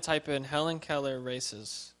 now I'm gonna type in Helen Keller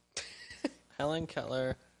racist. Helen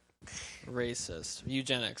Keller racist.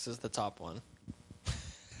 Eugenics is the top one.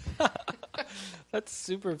 That's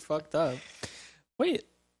super fucked up. Wait.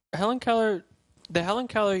 Helen Keller, the Helen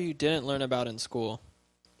Keller you didn't learn about in school.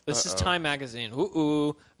 This is Time Magazine.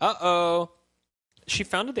 She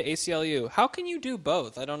founded the ACLU. How can you do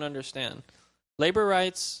both? I don't understand. Labor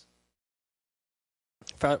rights.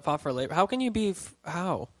 Fought for labor. How can you be?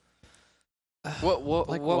 How? What? What?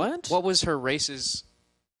 What was her racist?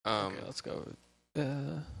 Okay, let's go.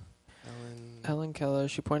 Helen Keller.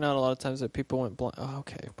 She pointed out a lot of times that people went blind. Oh,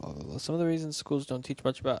 okay. Blah, blah, blah. Some of the reasons schools don't teach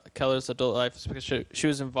much about Keller's adult life is because she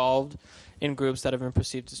was involved in groups that have been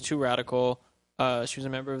perceived as too radical. She was a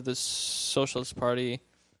member of the Socialist Party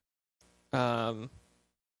and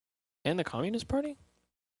the Communist Party.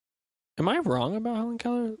 Am I wrong about Helen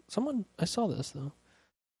Keller? I saw this, though.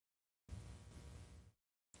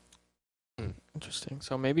 Interesting.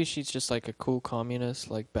 So maybe she's just like a cool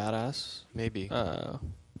communist, like badass. Maybe.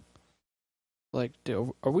 Like,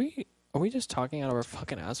 are we just talking out of our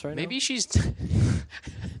fucking ass right now? Maybe she's...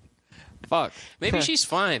 Fuck. Maybe she's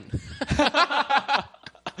fine.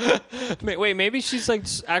 Wait, maybe she's like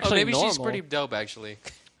actually maybe normal. she's pretty dope, actually.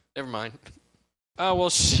 Never mind. Oh, well,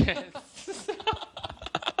 shit.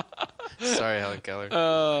 Sorry, Helen Keller.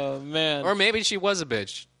 Oh, man. Or maybe she was a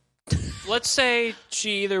bitch. Let's say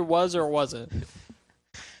she either was or wasn't.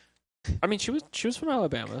 I mean, she was from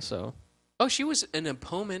Alabama, so. Oh, she was an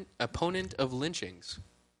opponent of lynchings.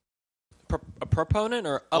 A proponent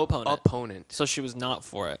or opponent? Opponent. So she was not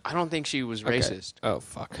for it. I don't think she was racist. Oh,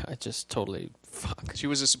 fuck. I just totally... Fuck. She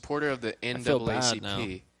was a supporter of the I feel bad now.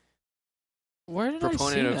 NAACP. Where did I see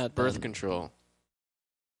Proponent of that, birth then? control.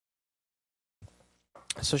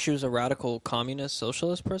 So she was a radical communist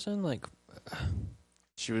socialist person? Like...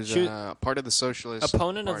 She was part of the Socialist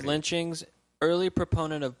Opponent Party. of lynchings, early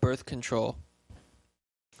proponent of birth control.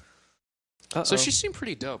 Uh-oh. So she seemed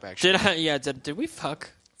pretty dope, actually. Did we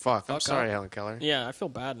fuck? Fuck, I'm Fuck sorry, up. Helen Keller. Yeah, I feel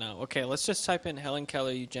bad now. Okay, let's just type in Helen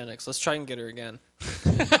Keller eugenics. Let's try and get her again.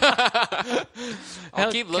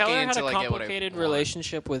 I'll keep looking Keller until had a I get what I complicated want.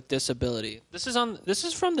 relationship with disability. This is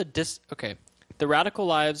from the Okay, The Radical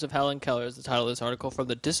Lives of Helen Keller is the title of this article from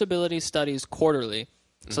the Disability Studies Quarterly.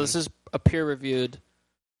 So this is a peer-reviewed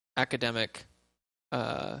academic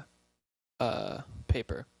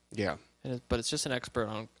paper. Yeah. But it's just an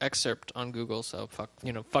excerpt on Google, so fuck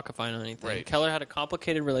if I know anything. Right. Keller had a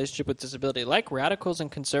complicated relationship with disability. Like radicals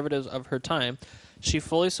and conservatives of her time, she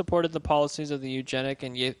fully supported the policies of the eugenic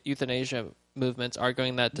and euthanasia movements,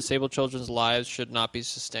 arguing that disabled children's lives should not be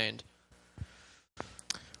sustained.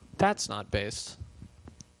 That's not based.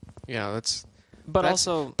 Yeah, that's... But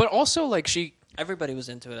also, like, she... Everybody was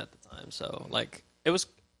into it at the time, so, like,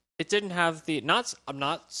 it didn't have the... I'm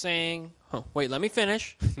not saying... Oh, wait, let me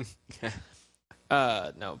finish.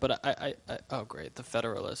 No, but I oh, great. The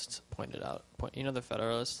Federalist pointed out. You know The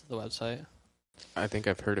Federalist, the website? I think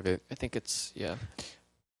I've heard of it. I think it's, yeah.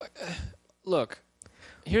 Look,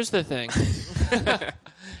 here's the thing.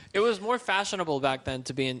 It was more fashionable back then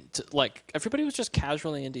to be everybody was just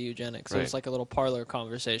casually into eugenics. It was like a little parlor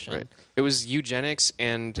conversation. Right. It was eugenics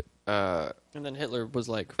and then Hitler was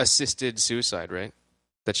like... assisted suicide, right?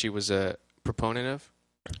 That she was a proponent of?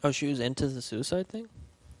 Oh, she was into the suicide thing?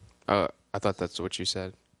 I thought that's what you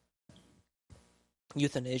said.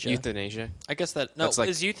 Euthanasia. Euthanasia? I guess that... No, like,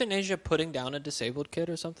 is euthanasia putting down a disabled kid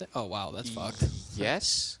or something? Oh, wow, that's fucked.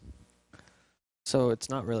 Yes. So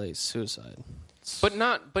it's not really suicide. But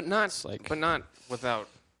not without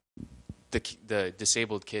the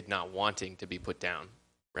disabled kid not wanting to be put down,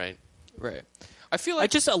 right? Right. I feel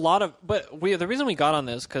like the reason we got on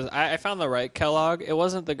this because I found the right Kellogg. It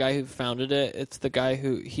wasn't the guy who founded it. It's the guy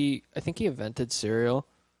who I think he invented cereal.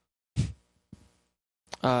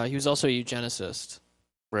 He was also a eugenicist.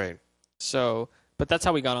 Right. So, but that's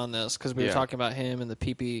how we got on this because we were talking about him and the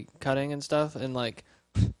pee-pee cutting and stuff and like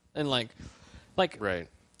right.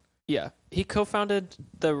 Yeah, he co-founded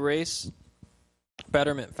the Race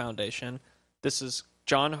Betterment Foundation. This is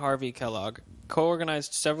John Harvey Kellogg.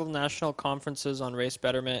 Co-organized several national conferences on race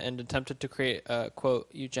betterment and attempted to create a, quote,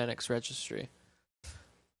 eugenics registry.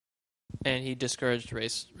 And he discouraged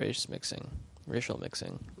racial mixing. Racial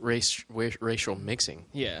mixing.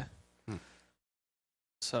 Yeah.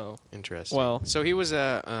 So interesting. Well, so he was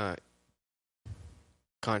a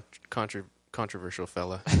controversial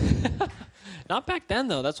fella. Not back then,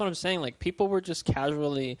 though. That's what I'm saying. Like, people were just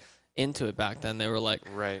casually into it back then. They were like,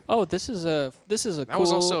 right. "Oh, this is a that cool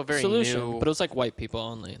was also a very solution." new... But it was like white people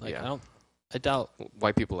only. Like, yeah. I doubt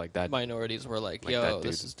white people like that. minorities were like, "Yo,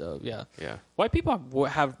 this is dope." Yeah. Yeah. White people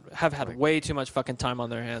have had way too much fucking time on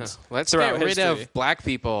their hands. Let's get rid history. of black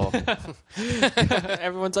people.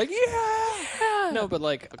 Everyone's like, "Yeah." No, but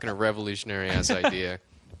like, fucking a revolutionary ass idea.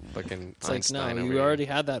 Fucking it's Einstein like, no, over you here. already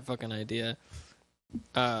had that fucking idea.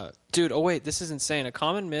 Dude, oh wait, this is insane. A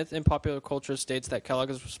common myth in popular culture states that Kellogg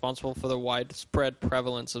is responsible for the widespread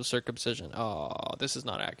prevalence of circumcision. Oh, this is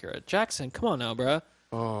not accurate. Jackson, come on now, bro.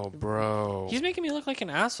 Oh, bro. He's making me look like an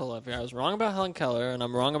asshole up here. I was wrong about Helen Keller, and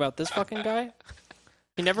I'm wrong about this fucking guy.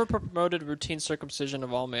 He never promoted routine circumcision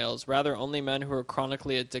of all males, rather only men who are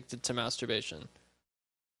chronically addicted to masturbation.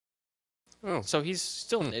 Oh. So he's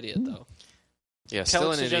still an idiot, though. Yeah, still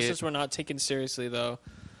Kellogg's an idiot. suggestions were not taken seriously, though.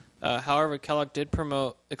 However, Kellogg did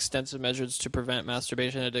promote extensive measures to prevent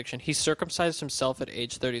masturbation addiction. He circumcised himself at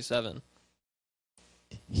age 37.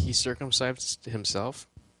 He circumcised himself?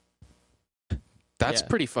 That's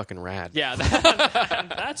pretty fucking rad. Yeah,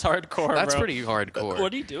 that's hardcore, That's bro. pretty hardcore.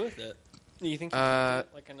 What do you do with it? Do you think you put it,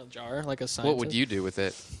 like in a jar, like a scientist? What would you do with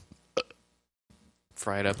it?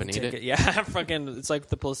 Fry it up and eat it? Yeah, fucking. It's like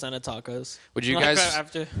the placenta tacos. Would you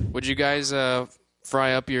guys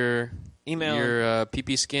fry up your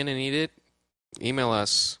pee-pee skin and eat it? Email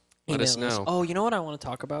us. Let us know. Oh, you know what I want to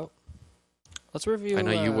talk about? Let's review. I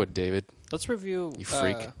know you would, David. Let's review. You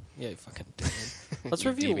freak. Yeah, you fucking David. Let's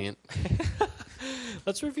You review. deviant.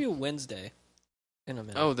 Let's review Wednesday in a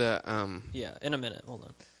minute. Oh, Yeah, in a minute. Hold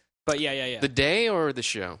on. But yeah. The day or the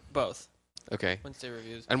show? Both. Okay. Wednesday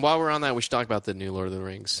reviews. And while we're on that, we should talk about the new Lord of the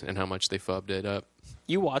Rings and how much they fubbed it up.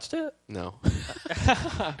 You watched it? No.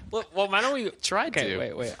 Well, why don't we try okay,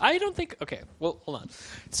 to? Wait. I don't think. Okay. Well, hold on.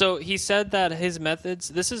 So he said that his methods.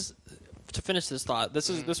 This is to finish this thought.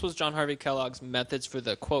 This was John Harvey Kellogg's methods for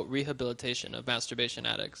the quote rehabilitation of masturbation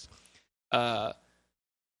addicts. That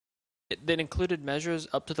included measures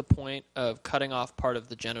up to the point of cutting off part of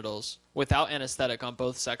the genitals without anesthetic on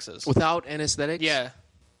both sexes. Without anesthetics? Yeah.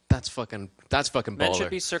 That's fucking baller. Men should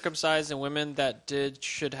be circumcised, and women that did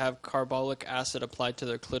should have carbolic acid applied to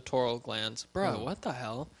their clitoral glands. Bro, what the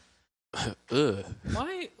hell? Ugh.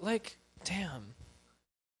 Why, like, damn.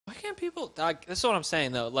 Why can't people... Like, this is what I'm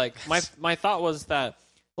saying, though. Like, my thought was that,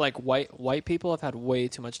 like, white people have had way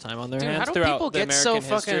too much time on their hands how do throughout people the get American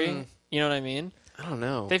so history. fucking... You know what I mean? I don't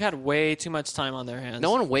know. They've had way too much time on their hands.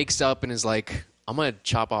 No one wakes up and is like, I'm going to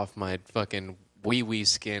chop off my fucking wee-wee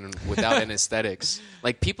skin without anesthetics.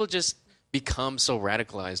 Like, people just become so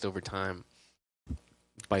radicalized over time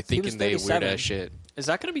by thinking they weird-ass shit. Is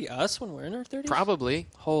that going to be us when we're in our 30s? Probably.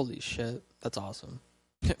 Holy shit. That's awesome.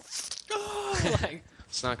 Like,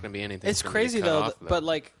 it's not going to be anything. it's crazy, though,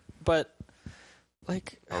 but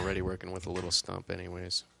already working with a little stump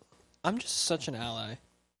anyways. I'm just such an ally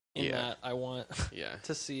in that I want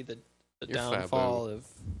to see the downfall of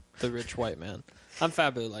the rich white man. I'm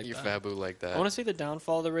Fabu like You're that. Fabu like that. I want to see the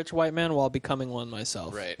downfall of the rich white man while becoming one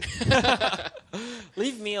myself. Right.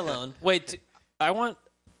 Leave me alone. Wait, I want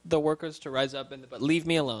the workers to rise up, but leave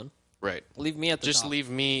me alone. Right. Leave me at the top. Just leave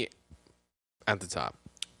me at the top.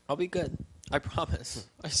 I'll be good. I promise.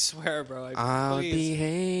 I swear, bro. I'll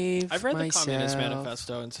behave I've read myself. the Communist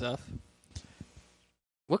Manifesto and stuff.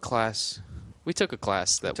 What class? We took a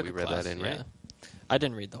class that we read that in, yeah. right? I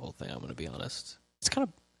didn't read the whole thing, I'm going to be honest. It's kind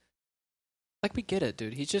of... Like, we get it,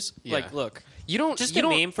 dude. He's just, like, look. You don't... Just you a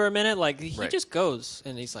meme for a minute. Like, he just goes,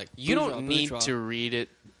 and he's like... You don't need to read it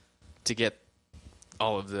to get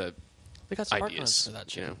all of the they got Spark ideas. Notes for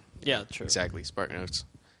that shit. You know? Yeah, true. Exactly. Spark Notes.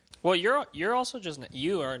 Well, you're also just...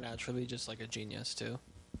 You are naturally just, like, a genius, too.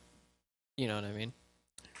 You know what I mean?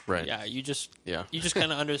 Right. Yeah, you just... Yeah. You just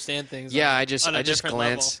kind of understand things. Yeah, I just Level.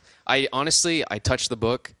 glance. I honestly touch the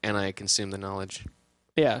book, and I consume the knowledge.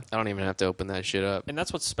 Yeah. I don't even have to open that shit up. And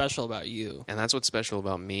that's what's special about you. And that's what's special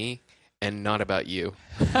about me and not about you.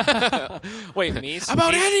 Wait, me?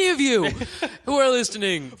 About any of you who are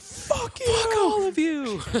listening. Fuck you. Fuck all of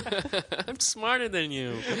you. I'm smarter than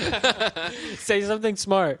you. Say something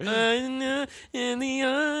smart. In the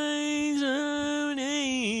eyes of an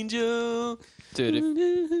angel. Dude,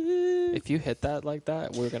 if you hit that like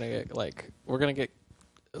that, we're going to get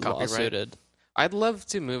lawsuited. I'd love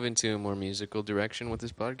to move into a more musical direction with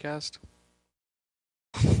this podcast.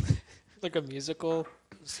 Like a musical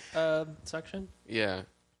section? Yeah.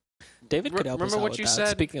 David could help us out Remember what with you that. said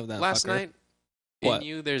Speaking of that last fucker. night? What? In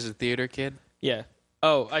you, there's a theater kid? Yeah.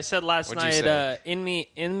 Oh, I said last What'd you night, say?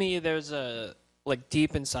 in me, there's a, like,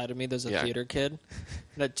 deep inside of me, there's a theater kid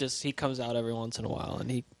that just, he comes out every once in a while,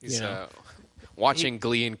 and He's watching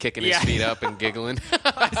Glee and kicking his feet up and giggling.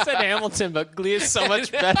 I said Hamilton, but Glee is so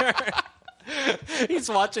much better. He's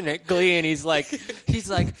watching it, Glee, and he's like,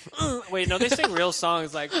 wait, no, they sing real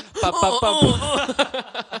songs like,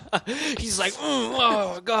 he's like,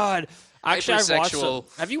 oh god. Actually, I've watched it.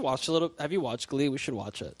 Have you watched Glee? We should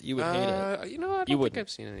watch it. You would hate it. You know, I don't think I've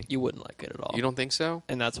seen any. You wouldn't like it at all. You don't think so?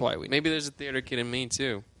 And that's why Maybe there's a theater kid in me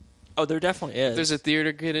too. Oh, there definitely is. If there's a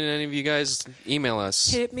theater kid in any of you guys, email us.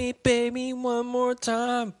 Hit me, baby, one more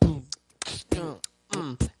time.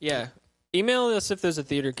 Yeah. Email us if there's a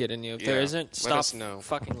theater kid in you. If there isn't, stop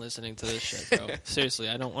fucking listening to this shit, bro. Seriously,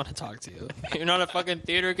 I don't want to talk to you. You're not a fucking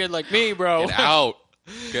theater kid like me, bro. Get out.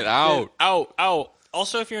 Get out. Out.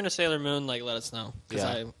 Also, if you're in a Sailor Moon, like, let us know.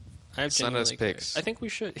 Yeah. I have Send us pics. I think we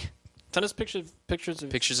should. Send us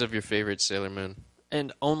pictures of your favorite Sailor Moon.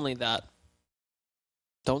 And only that.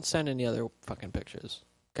 Don't send any other fucking pictures.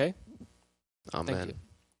 Okay? Oh, Thank man. you.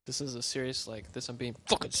 This is a serious, like, this. I'm being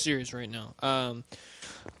fucking serious right now.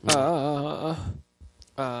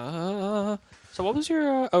 So what was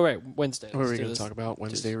your, oh, right, Wednesday. What were we going to talk about?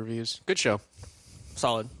 Wednesday reviews? Good show.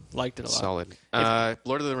 Solid. Liked it a lot. Solid.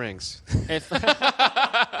 Lord of the Rings.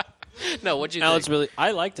 No, what'd you think?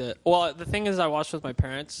 I liked it. Well, the thing is, I watched with my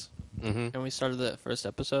parents, mm-hmm. and we started the first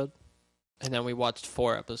episode, and then we watched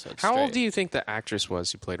 4 episodes How straight. old do you think the actress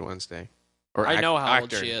was who played Wednesday? Or I know how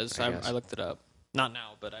actor, old she is. I looked it up. Not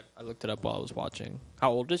now, but I looked it up while I was watching.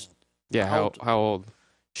 How old is? Yeah, how old?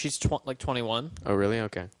 She's like 21. Oh, really?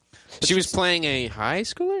 Okay. But She was playing a high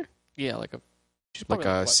schooler? Yeah, she's Like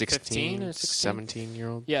probably a 16, or 16?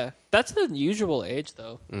 17-year-old? Yeah, that's the usual age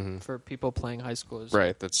though Mm-hmm. for people playing high schoolers.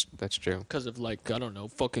 Right, that's true. Because of I don't know,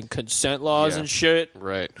 fucking consent laws Yeah. and shit.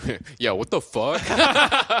 Right. Yeah, what the fuck?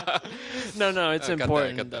 No, it's cut that,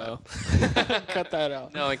 important cut though. Cut that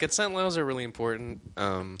out. No, consent laws are really important.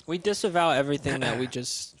 We disavow everything that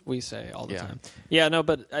we say all the time. Yeah, no,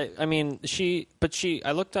 but I mean,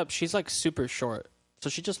 I looked up. She's like super short, so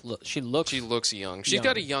she looks young. She's young.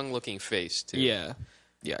 got a young looking face too. Yeah.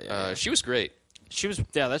 She was great. She was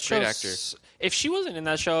that show. Great actor. If she wasn't in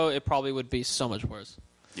that show, it probably would be so much worse.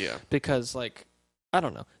 Yeah. Because I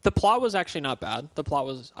don't know. The plot was actually not bad.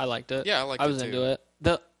 I liked it. Yeah, I was it into it.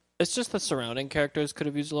 It's just the surrounding characters could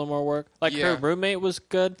have used a little more work. Like Yeah. her roommate was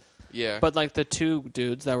good. Yeah. But the two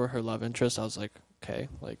dudes that were her love interests, I was like, okay,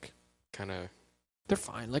 kind of. they're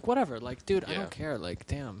fine. Whatever. Dude, I Yeah. don't care.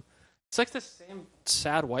 Damn. It's like the same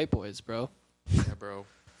sad white boys, bro. Yeah, bro.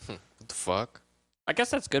 What the fuck? I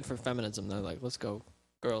guess that's good for feminism, though. Let's go,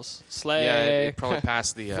 girls. Slay. Yeah, it probably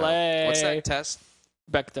passed the. Slay. What's that test?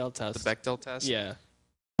 Bechdel test. The Bechdel test. Yeah.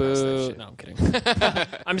 Pass that Boo. shit. No, I'm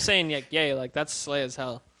kidding. I'm saying, yay, that's slay as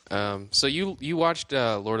hell. So you watched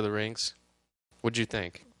Lord of the Rings? What'd you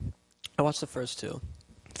think? I watched the first two.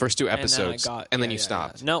 First two episodes, and then you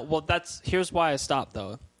stopped. Yeah. No, well, here's why I stopped,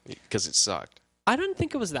 though. Because it sucked. I didn't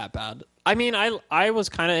think it was that bad. I mean, I was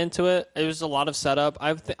kind of into it. It was a lot of setup.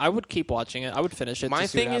 I would keep watching it. I would finish it. My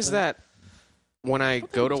thing is that when I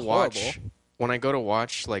go to watch, Lord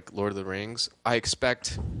of the Rings, I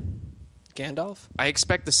expect Gandalf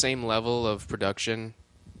the same level of production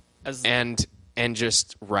as and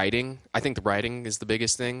just writing. I think the writing is the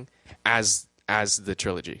biggest thing as the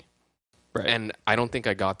trilogy. right. And I don't think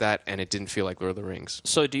I got that, and it didn't feel like Lord of the Rings.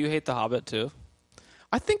 So, do you hate The Hobbit too?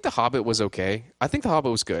 I think The Hobbit was okay. I think The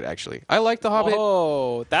Hobbit was good, actually. I like The Hobbit.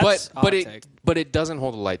 Oh, that's but it doesn't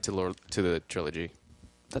hold a light to the trilogy.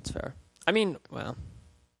 That's fair. I mean, well,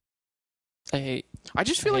 I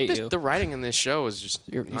just feel I like hate you. the writing in this show is just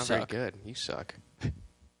You not very suck. good. You suck.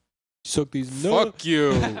 suck these Fuck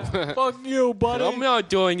you. Fuck you, buddy. I'm not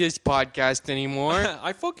doing this podcast anymore.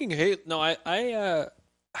 I fucking hate. No,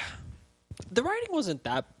 the writing wasn't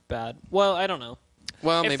that bad. Well, I don't know.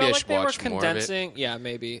 Well, It maybe felt I like should they were watch more of it. condensing. Yeah,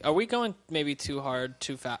 maybe. Are we going maybe too hard,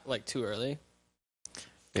 too fast, too early?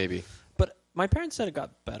 Maybe. But my parents said it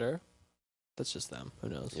got better. That's just them. Who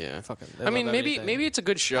knows? Yeah. Fucking. I mean, maybe it's a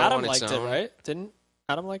good show Adam on its liked own. it, right? Didn't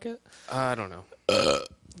Adam like it? I don't know.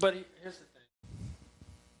 But here's the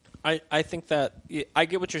thing. I think that I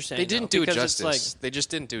get what you're saying. They didn't though, do it because it's justice. They just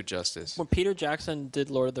didn't do it justice. when Peter Jackson did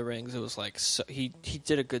Lord of the Rings, it was he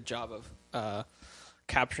did a good job of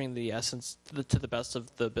capturing the essence to the best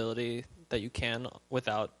of the ability that you can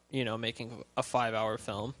without making a 5-hour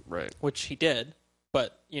film, Right. which he did.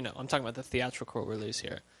 But I'm talking about the theatrical release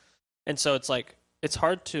here, and so it's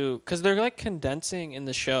hard to because they're condensing in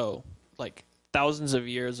the show thousands of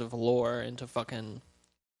years of lore into fucking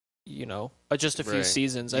just a few Right.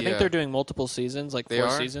 seasons. I Yeah. think they're doing multiple seasons, They 4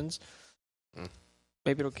 are? seasons. Hmm.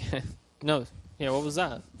 Maybe it'll get no. Yeah, what was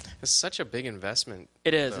that? It's such a big investment.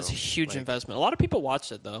 It is. though. It's a huge Like- investment. A lot of people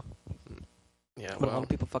watched it though, Yeah. but a lot of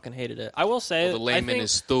people fucking hated it. I will say, the layman I think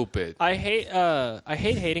is stupid. I hate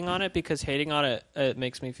hating on it because hating on it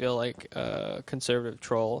makes me feel like a conservative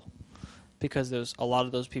troll because there's a lot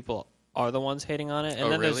of those people are the ones hating on it, and Oh,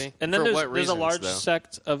 then really? and then For there's what a reasons, large though?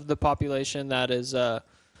 sect of the population that is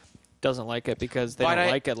doesn't like it because they But don't I-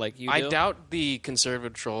 like it like you do. I doubt the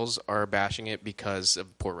conservative trolls are bashing it because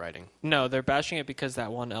of poor writing. No, they're bashing it because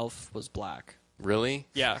that one elf was black. Really?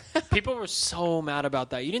 Yeah, people were so mad about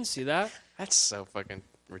that. You didn't see that? That's so fucking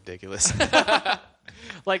ridiculous.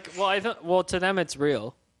 Well, to them it's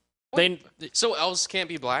real. They So elves can't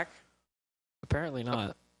be black? apparently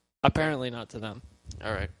not. Apparently not to them.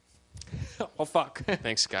 All right. Well, fuck.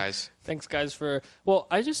 Thanks, guys. Thanks, guys, for. Well,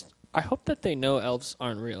 I hope that they know elves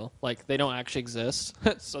aren't real. They don't actually exist.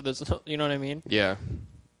 So there's, you know what I mean? Yeah.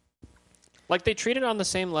 They treat it on the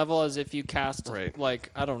same level as if you cast, Right.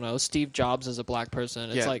 I don't know, Steve Jobs as a black person.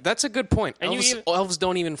 It's Yeah, that's a good point. And Elves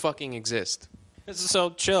don't even fucking exist. it's so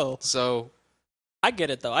chill. So, I get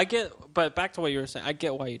it though. But back to what you were saying. I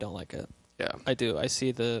get why you don't like it. yeah. I do. I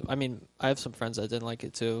see I mean, I have some friends that didn't like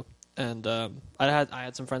it too, and I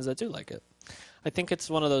had some friends that do like it. I think it's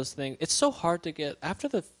one of those things. It's so hard to get after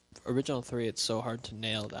the original 3. It's so hard to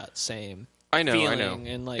nail that same. I know. feeling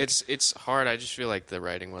and it's hard. I just feel like the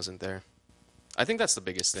writing wasn't there. I think that's the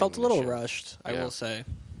biggest thing. Felt a in the little show. rushed. I Yeah. will say.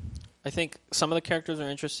 I think some of the characters are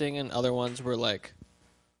interesting, and other ones were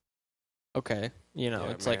okay. Yeah,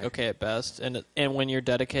 It's like okay at best. And when you're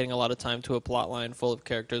dedicating a lot of time to a plot line full of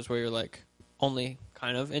characters where you're like only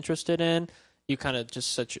kind of interested in, you kind of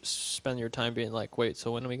just spend your time being like, wait,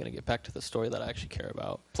 so when are we going to get back to the story that I actually care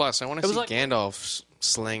about? Plus, I want to see Gandalf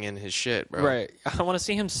slanging his shit, bro. Right. I want to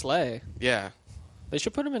see him slay. Yeah. They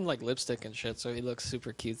should put him in like lipstick and shit so he looks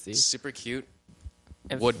super cutesy. Super cute.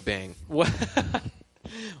 And Would bang.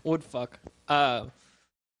 Would fuck. Yeah.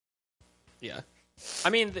 I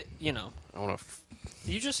mean, I want to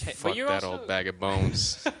you just fuck that old bag of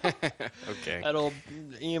bones. Okay. That old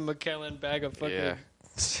Ian McKellen bag of fucking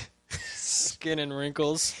skin and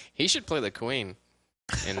wrinkles. He should play the Queen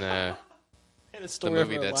in the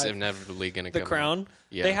movie that's inevitably going to come. The Crown? Out.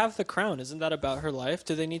 Yeah. They have The Crown. Isn't that about her life?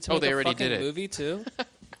 Do they need to make a fucking movie too?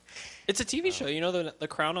 It's a TV show. You know the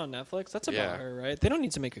Crown on Netflix? That's about her, right? They don't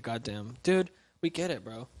need to make a goddamn... Dude, we get it,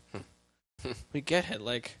 bro. We get it.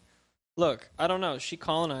 Like, look, I don't know. She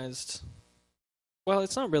colonized... Well,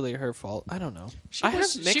 it's not really her fault. I don't know. I have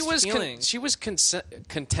mixed feelings. She was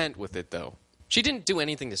content with it, though. She didn't do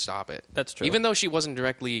anything to stop it. That's true. Even though she wasn't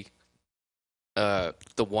directly the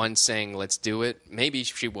one saying, let's do it. Maybe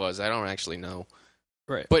she was. I don't actually know.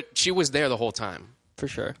 Right. But she was there the whole time. For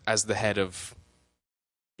sure. As the head of,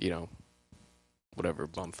 whatever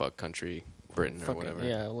bumfuck country, Britain or whatever.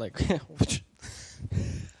 Yeah, like...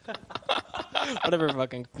 Whatever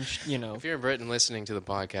fucking, If you're in Britain listening to the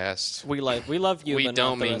podcast... We love you, we but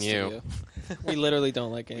don't not the mean rest you. of you. We literally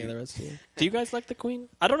don't like any of the rest of you. Do you guys like the Queen?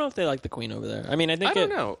 I don't know if they like the Queen over there. I mean, I don't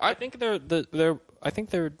know. I think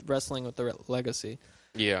they're wrestling with their legacy.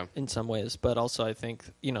 Yeah. In some ways, but also I think,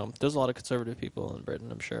 there's a lot of conservative people in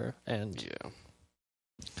Britain, I'm sure. And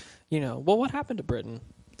well, what happened to Britain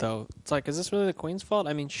though? It's like, is this really the Queen's fault?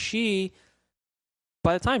 I mean,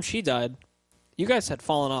 by the time she died, you guys had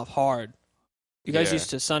fallen off hard. You guys used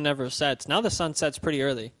to sun never sets. Now the sun sets pretty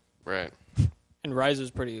early. Right. And rises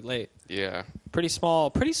pretty late. Yeah. Pretty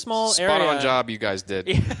small area. Spot on job you guys did.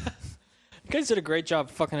 Yeah. You guys did a great job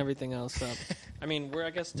fucking everything else up. I mean,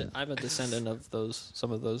 I'm a descendant of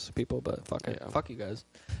some of those people, but fuck it. Fuck you guys.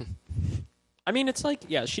 I mean, it's like,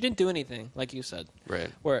 she didn't do anything, like you said. Right.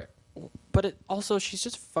 But she's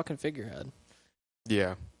just a fucking figurehead.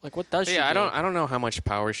 Yeah. Like, what does she do? I don't know how much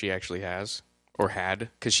power she actually has, or had,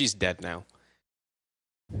 because she's dead now.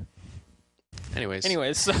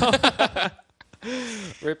 Anyways, so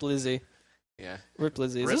Rip Lizzie. Yeah. Rip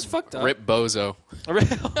Lizzie. Is this fucked up? Rip Bozo.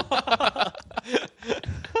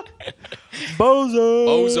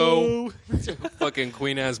 Bozo. Fucking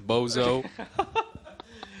queen ass Bozo.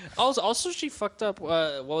 Also, she fucked up.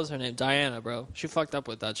 What was her name? Diana, bro. She fucked up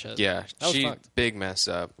with that shit. Yeah, she big mess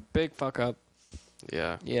up. Big fuck up.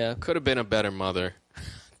 Yeah. Yeah. Could have been a better mother.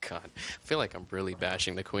 God, I feel like I'm really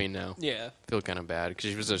bashing the queen now. Yeah. I feel kind of bad because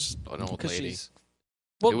she was just an old lady.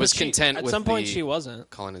 Well, it was content with at some point she wasn't.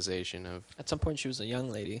 Colonization of. At some point she was a young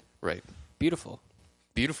lady. Right. Beautiful.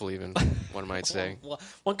 Beautiful, even one might say. Well,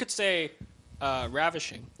 one could say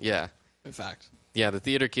ravishing. Yeah. In fact. Yeah, the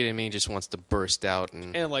theater kid in me just wants to burst out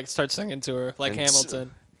and like start singing to her like Hamilton.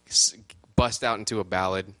 Bust out into a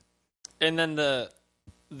ballad. And then the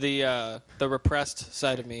repressed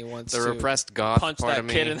side of me wants to repressed goth punch part that of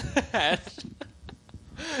me. kid in the head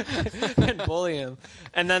and bully him.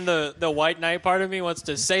 And then the white knight part of me wants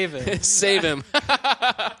to save him. Save him.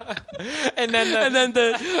 and then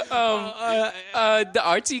the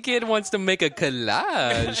artsy kid wants to make a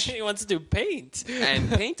collage. He wants to paint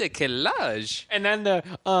and paint a collage. And then the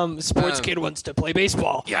sports kid wants to play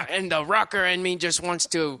baseball. Yeah, and the rocker in me just wants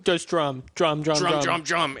to just drum.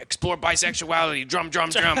 Explore bisexuality. Drum.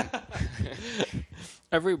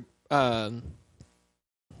 Every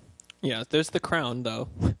there's The Crown though.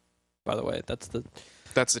 By the way, that's the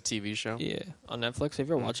TV show. Yeah, on Netflix. Have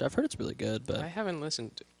you ever watched it? I've heard it's really good, but I haven't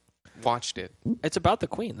watched it. It's about the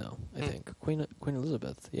Queen though. I think Queen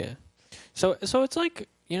Elizabeth. Yeah. So it's like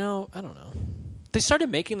I don't know. They started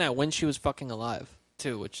making that when she was fucking alive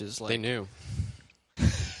too, which is like they knew.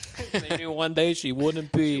 They knew one day she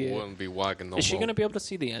wouldn't be. She wouldn't be walking the. Is she gonna be able to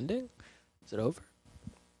see the ending? Is it over?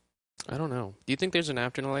 I don't know. Do you think there's an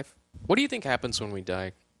afterlife? What do you think happens when we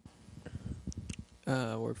die?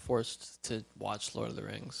 We're forced to watch Lord of the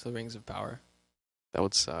Rings, The Rings of Power. That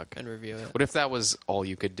would suck. And review it. What if that was all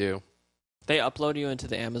you could do? They upload you into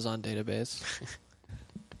the Amazon database.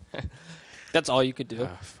 That's all you could do.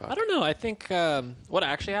 I don't know. I think what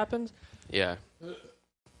actually happens. Yeah.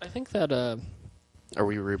 I think that. Are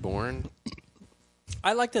we reborn?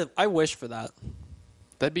 I like to. I wish for that.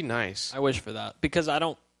 That'd be nice. I wish for that because I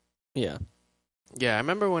don't. Yeah. Yeah, I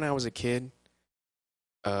remember when I was a kid.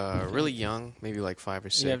 Really young, maybe like 5 or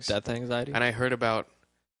 6. You have death anxiety, and I heard about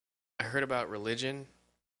religion,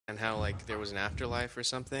 and how like there was an afterlife or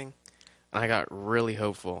something, and I got really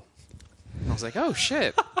hopeful. I was like, "Oh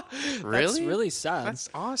shit, really? That's really sad. That's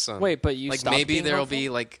awesome." Wait, but you like stopped maybe being there'll hopeful? be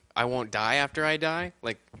like I won't die after I die.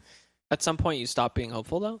 Like, At some point you stop being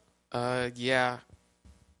hopeful, though? yeah.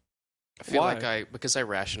 I feel Why? like because I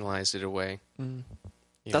rationalized it away. Mm.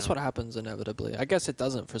 you That's know? what happens inevitably. I guess it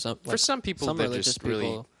doesn't for some. For some people, some they're religious just really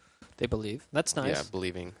people, they believe. That's nice. yeah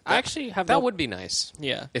believing. I actually have That no- would be nice.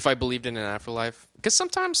 Yeah. If I believed in an afterlife, because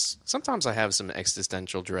sometimes I have some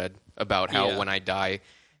existential dread about how Yeah. when I die,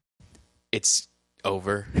 it's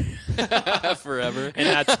over forever,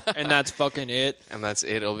 And that's fucking it. and that's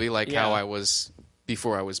it. It'll be like Yeah. how I was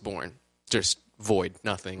before I was born, just void,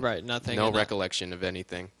 nothing, Right, nothing. no and recollection of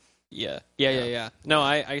anything. Yeah. No,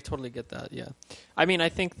 I totally get that. Yeah. I mean, I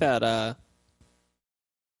think that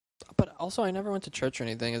but also I never went to church or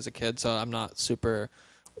anything as a kid, so I'm not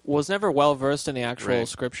was never well versed in the actual Right.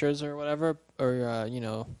 scriptures or whatever, or any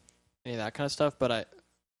of that kind of stuff, but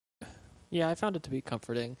I found it to be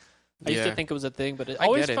comforting. I used to Yeah. think it was a thing, but it I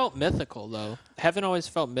always get it. felt mythical, though. Heaven always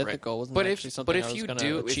felt mythical. Wasn't But actually something I was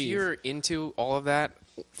gonna if achieve. you're into all of that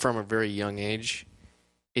from a very young age,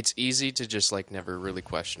 it's easy to just like never really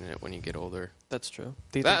question it when you get older. That's true.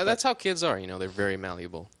 Do you think That's how kids are. They're very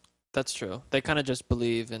malleable. that's true. They kind of just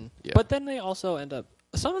believe, Yeah. but then they also end up.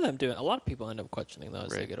 Some of them do. A lot of people end up questioning though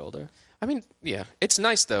as they Right. get older. I mean, yeah, it's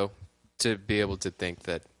nice though to be able to think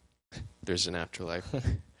that there's an afterlife.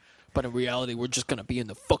 But in reality, we're just gonna be in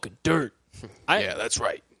the fucking dirt. Yeah, that's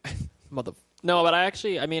right. No, but I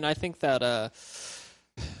think that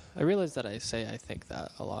I realize that I think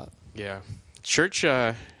that a lot. Yeah, church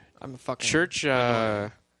I'm a fucking church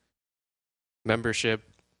membership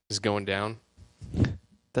is going down.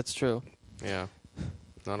 That's true. Yeah,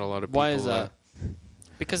 not a lot of people. Why is that?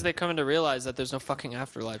 Because they come to realize that there's no fucking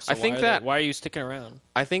afterlife. So I think why are you sticking around?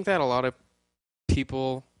 I think that a lot of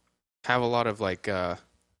people have a lot of like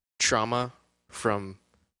trauma from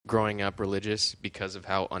growing up religious because of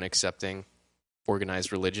how unaccepting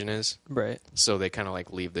organized religion is. Right. So they kind of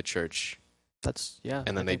like leave the church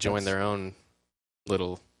and then they join their own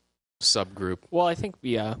little subgroup, Well, I think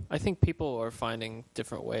people are finding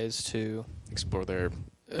different ways to explore their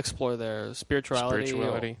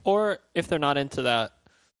spirituality. Or if they're not into that,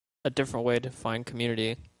 a different way to find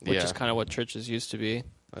community, which Yeah. is kind of what churches used to be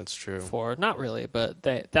That's true. for. Not really, but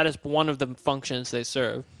that is one of the functions they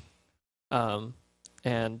serve. And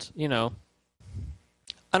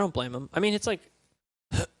I don't blame them. I mean, it's like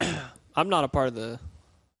I'm not a part of the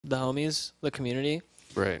homies, the community.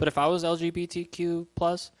 Right. But if I was LGBTQ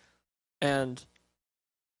plus, and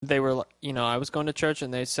they were, I was going to church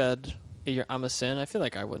and they said I'm a sin, I feel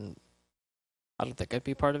like I don't think I'd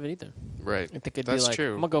be part of it either. Right. I think it'd That's be like,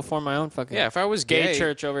 true. I'm gonna go form my own fucking Yeah, if I was gay gay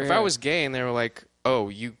church over if here. I was gay and they were like, "Oh,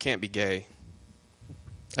 you can't be gay,"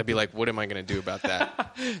 I'd be like, "What am I gonna do about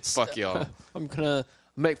that? Fuck y'all." I'm gonna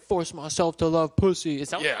force myself to love pussy. Is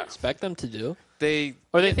that what Yeah. you expect them to do? They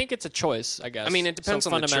think it's a choice, I guess. I mean, it depends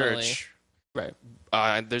on the fundamentally- church.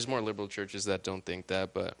 Right. There's more liberal churches that don't think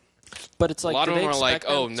that, but But it's like a lot do of them they are like,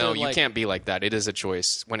 expect "Oh them no, to, you like- can't be like that. It is a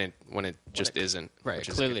choice." When it just isn't. Right, which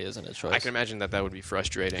is clearly good. isn't a choice. I can imagine that would be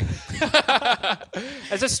frustrating.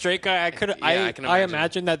 As a straight guy, I can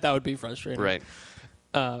imagine that would be frustrating. Right.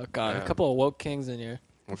 God, a couple of woke kings in here.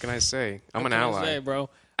 What can I say? I'm What an can I ally. say, bro?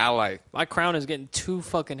 Ally. My crown is getting too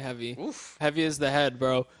fucking heavy. Oof. Heavy as the head,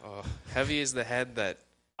 bro. Heavy is the head that.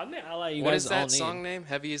 I'm the ally you What guys is all that need. song name?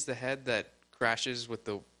 Heavy is the head that crashes with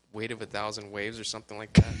the weight of 1,000 waves, or something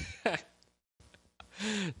like that.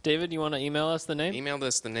 David, you want to email us the name? Email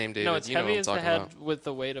us the name, David. No, it's you know heavy what I'm as the talking head about. with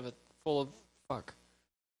the weight of it full of fuck.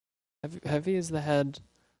 Heavy is the head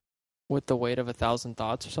with the weight of 1,000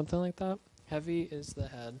 thoughts, or something like that. Heavy is the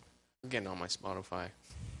head. I'm getting on my Spotify.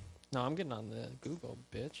 No, I'm getting on the Google,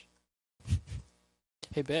 bitch.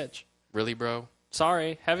 Hey, bitch. Really, bro?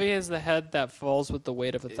 Sorry. Heavy is the head that falls with the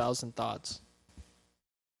weight of 1,000 thoughts.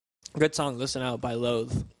 Good song. Listen out by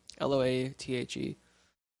Loathe. Loathe.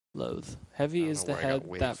 Loathe. Heavy I don't is know the where I got head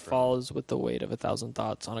weight that from. falls with the weight of 1,000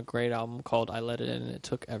 thoughts on a great album called I Let It In and It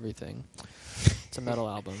Took Everything. It's a metal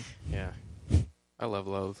album. Yeah. I love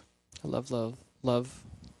Loathe. I love Loathe. Love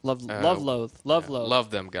Loathe. Yeah, Loathe. Love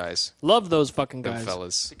them guys. Love those fucking Them guys.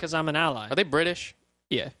 fellas. Because I'm an ally. Are they British?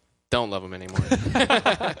 Yeah. Don't love them anymore.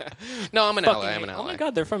 No, I'm an ally. I'm an ally. Oh my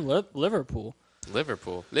god, they're from Liverpool.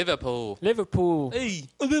 Liverpool. Liverpool. Hey.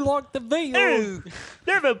 They like the veal.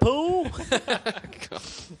 Liverpool.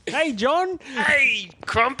 Hey, John. Hey,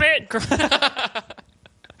 crumpet.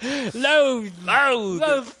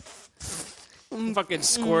 Loathe. Fucking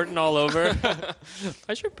squirting all over.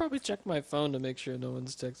 I should probably check my phone to make sure no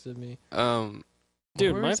one's texted me.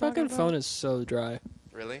 Dude, what were my we talking fucking about? phone is so dry.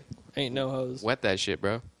 Really? Ain't no hose. Wet that shit,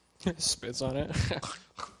 bro. Spits on it.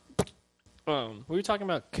 We were talking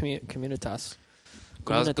about communitas.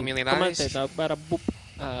 Comunidades.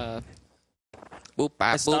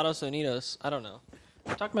 Estados Unidos. I don't know.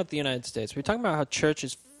 We're talking about the United States. We're talking about how church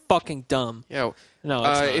is fucking dumb. Yo, no,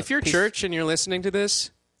 it's not. if you're church and you're listening to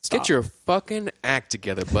this, Stop. get your fucking act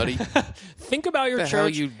together, buddy. Think about your the church hell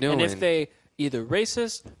you doing? and if they either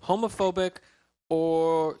racist, homophobic,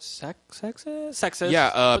 or sexist.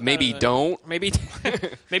 Yeah, maybe don't. Maybe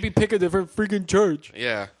pick a different freaking church.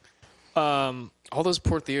 Yeah. All those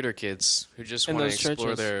poor theater kids who just want to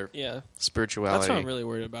explore their spirituality. That's what I'm really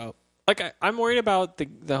worried about. Like I'm worried about the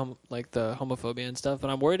homophobia and stuff, but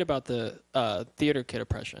I'm worried about the theater kid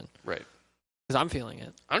oppression. Right. Because I'm feeling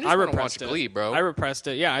it. I just want to watch Glee, bro. I repressed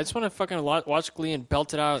it. Yeah, I just want to fucking watch Glee and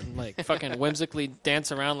belt it out and like fucking whimsically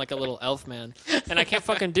dance around like a little elf man. And I can't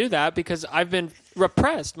fucking do that because I've been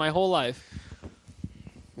repressed my whole life.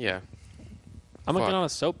 Yeah. I'm gonna get on a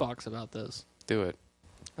soapbox about this. Do it.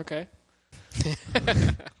 Okay.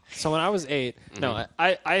 So when I was 8, no,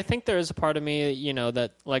 I think there is a part of me,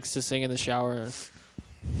 that likes to sing in the shower.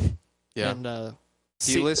 Yeah. And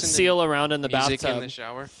Do you listen seal around in the music bathtub. in the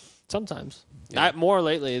shower? Sometimes. Yeah. More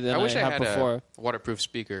lately than I had before. A waterproof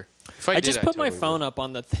speaker. I just put my phone up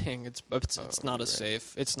on the thing. It's not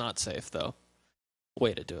safe. It's not safe though.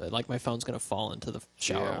 Way to do it. Like my phone's gonna fall into the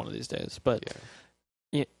shower one of these days. But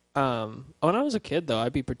when I was a kid though,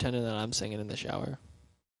 I'd be pretending that I'm singing in the shower.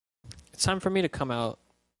 It's time for me to come out.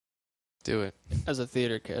 Do it as a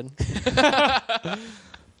theater kid.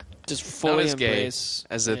 Just fully embrace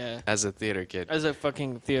as a theater kid. As a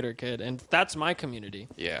fucking theater kid. And that's my community.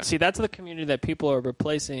 Yeah. See, that's the community that people are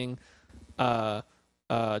replacing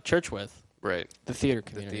church with. Right. The theater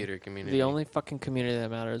community. The theater community. The only fucking community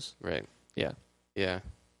that matters. Right. Yeah. Yeah.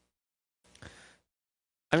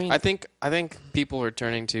 I mean, I think people are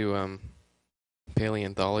turning to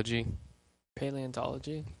paleontology.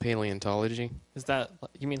 Paleontology. Is that,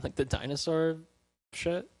 you mean like the dinosaur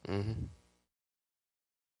shit? Mm-hmm.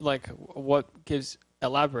 Like, what gives...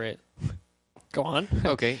 Elaborate. Go on.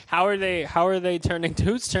 Okay. How are they turning...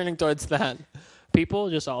 Who's turning towards that? People?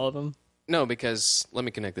 Just all of them? No, because... Let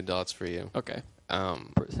me connect the dots for you. Okay.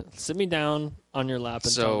 Sit me down on your lap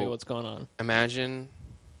and tell me what's going on. Imagine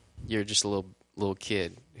you're just a little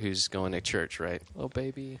kid who's going to church, right? Little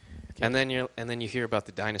baby. Kid. And then you hear about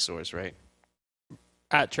the dinosaurs, right?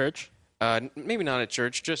 At church? Maybe not at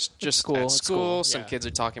church, just school. At school. Some yeah. kids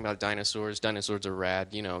are talking about dinosaurs. Dinosaurs are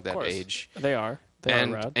rad, that age. They are. They are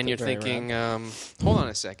rad. And you're thinking, hold on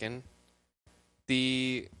a second.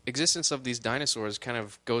 The existence of these dinosaurs kind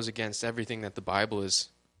of goes against everything that the Bible is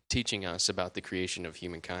teaching us about the creation of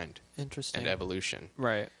humankind. Interesting. And evolution.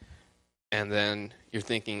 Right. And then you're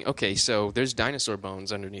thinking, okay, so there's dinosaur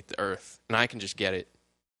bones underneath the earth, and I can just get it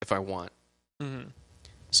if I want. Mm-hmm.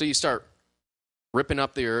 So you start ripping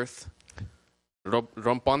up the earth,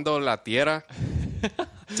 rompando la tierra,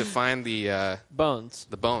 to find the bones.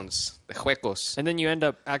 The huecos. And then you end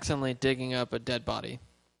up accidentally digging up a dead body.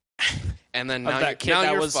 And then of that kid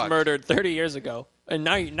that was murdered 30 years ago. And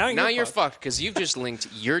now you're fucked because you've just linked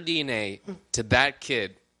your DNA to that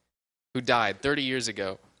kid who died 30 years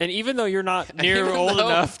ago. And even though you're not near old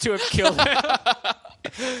enough to have killed him,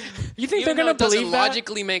 you think they're going to believe that? Doesn't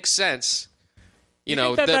logically make sense. You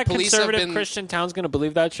know, think that police conservative have been, Christian town's going to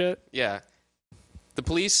believe that shit? Yeah. The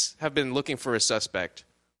police have been looking for a suspect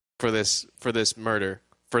for this murder,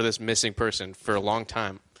 for this missing person for a long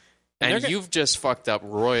time. And you've just fucked up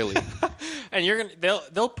royally. And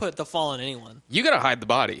they'll put the fall on anyone. You gotta hide the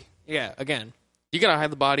body. Yeah, again. You gotta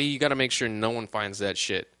hide the body. You gotta make sure no one finds that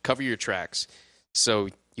shit. Cover your tracks. So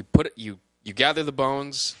you gather the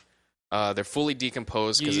bones. They're fully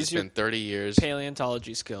decomposed because it's been 30 years.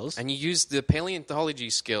 Paleontology skills. And you use the paleontology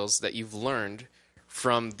skills that you've learned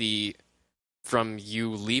from you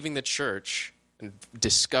leaving the church and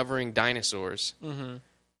discovering dinosaurs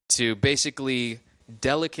to basically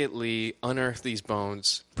delicately unearth these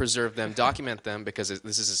bones, preserve them, document them, because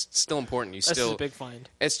this is still important. This is a big find.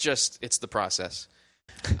 It's the process.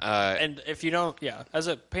 And if you don't, as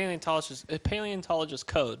a paleontologist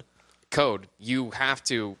code,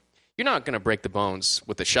 you're not going to break the bones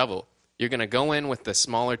with a shovel. You're going to go in with the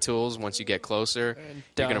smaller tools once you get closer.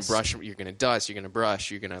 You're going to brush, you're going to dust, you're going to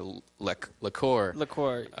brush, you're going to liqueur.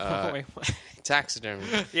 Taxidermy.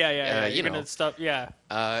 Yeah. You're going to stuff,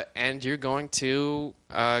 and you're going to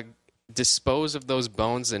dispose of those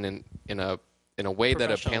bones in a way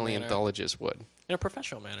that a paleontologist would. In a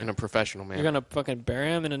professional manner. You're going to fucking bury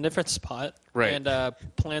them in a different spot. Right. And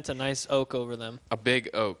plant a nice oak over them. A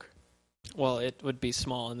big oak. Well, it would be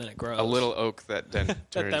small and then it grows. A little oak that then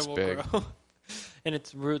turns will big. Grow. and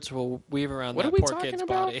its roots will weave around What that are we poor talking kid's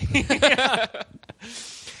about?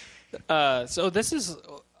 body. So this is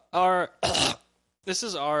our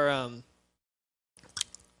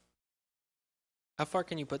how far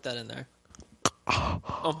can you put that in there?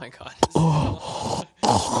 Oh my god.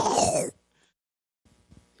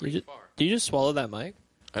 Did you just swallow that mic?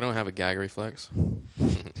 I don't have a gag reflex.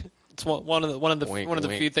 It's one of the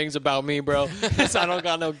Wink. few things about me, bro. Is I don't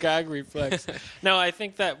got no gag reflex. No, I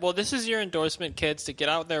think that this is your endorsement, kids, to get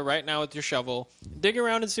out there right now with your shovel, dig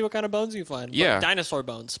around and see what kind of bones you find. Yeah. But dinosaur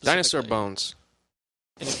bones. Dinosaur bones.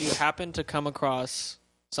 And if you happen to come across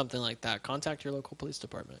something like that, contact your local police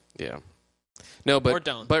department. Yeah. No, but Or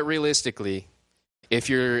don't. But realistically, if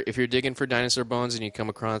you're digging for dinosaur bones and you come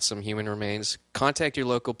across some human remains, contact your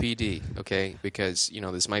local PD, okay? Because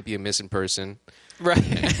this might be a missing person. Right.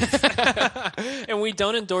 And we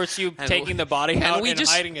don't endorse you taking the body out and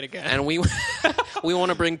hiding it again. And we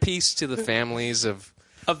want to bring peace to the families of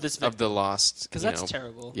the lost. Because that's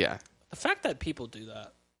terrible. Yeah. The fact that people do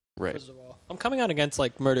that. Right. First of all, I'm coming out against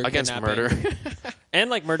murder, against kidnapping, murder, and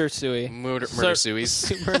murder suey. murder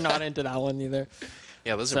sueys. We're not into that one either.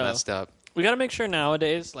 Yeah, those are messed up. We got to make sure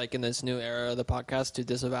nowadays, like in this new era of the podcast, to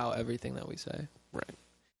disavow everything that we say. Right.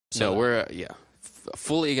 So no, we're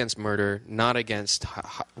fully against murder, not against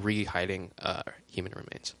re-hiding human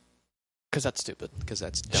remains. Because that's stupid. Because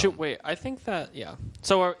that's dumb. Wait, I think that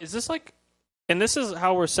So is this and this is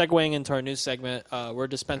how we're segueing into our new segment. We're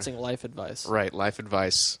dispensing life advice. Right, life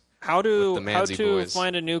advice. How to boys.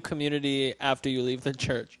 find a new community after you leave the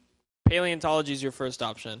church. Paleontology is your first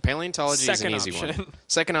option. Paleontology is an easy one.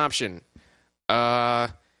 Second option,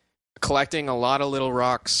 collecting a lot of little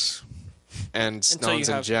rocks and stones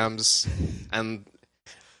and gems, and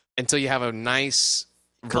until you have a nice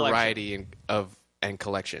variety and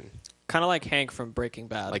collection. Kind of like Hank from Breaking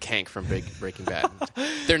Bad. Like Hank from Breaking Bad.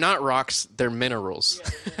 They're not rocks; they're minerals.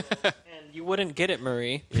 Yeah. And you wouldn't get it,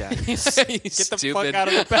 Marie. Yeah, Get the fuck out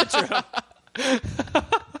of the bedroom.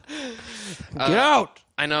 Get out.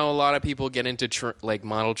 I know a lot of people get into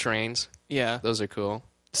model trains. Yeah. Those are cool.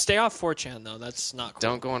 Stay off 4chan, though. That's not cool.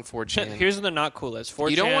 Don't go on 4chan. Here's the not coolest.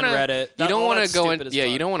 4chan, you don't wanna, Reddit. You don't want to go in. Yeah,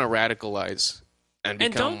 you don't want to radicalize and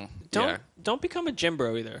become. Don't become a gym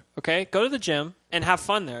bro either. Okay, go to the gym and have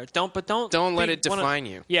fun there. Don't let it define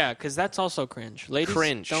you. Yeah, because that's also cringe. Ladies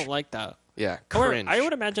don't like that. Yeah, cringe. I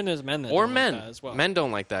would imagine there's men that or don't men like that as well. Men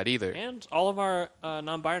don't like that either. And all of our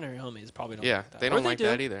non-binary homies probably don't. Yeah, like that. they don't like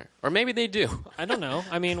that either. Or maybe they do. I don't know.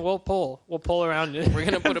 I mean, we'll poll around it. We're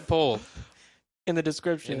gonna put a poll in the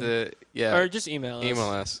description. Or just email us. Email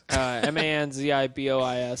us.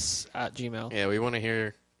 manzibois@gmail. Yeah, we want to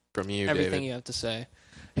hear from you, everything David. You have to say.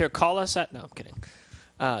 Here, call us at. No, I'm kidding.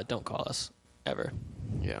 Don't call us ever.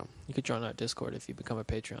 Yeah. You could join our Discord if you become a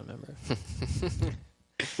Patreon member.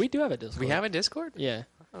 We do have a Discord. We have a Discord? Yeah.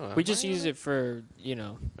 Oh, we just use it for,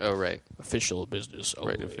 Oh, right. Official business.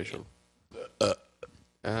 Right, official.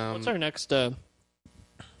 What's our next? Also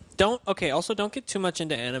don't get too much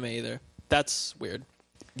into anime either. That's weird.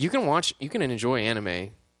 You can enjoy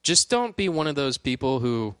anime. Just don't be one of those people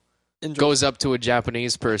who goes up to a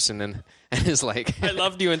Japanese person and is like, I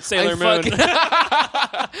loved you in Sailor Moon.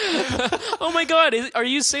 Oh my god, are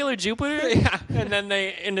you Sailor Jupiter? Yeah.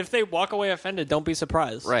 And if they walk away offended, don't be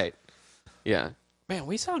surprised. Right. Yeah. Man,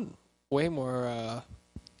 we sound way more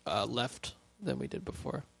left than we did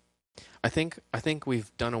before. I think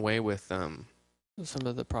we've done away with some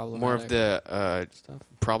of the problematic more of the stuff.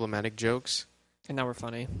 Problematic jokes. And now we're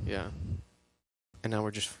funny. Yeah. And now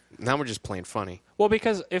we're just plain funny. Well,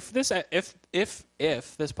 because if this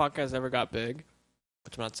podcast ever got big,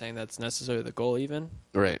 which I'm not saying that's necessarily the goal even.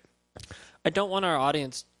 Right. I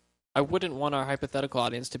wouldn't want our hypothetical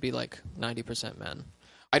audience to be like 90% men.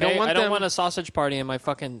 I don't want a sausage party in my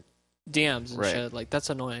fucking DMs and shit. Like,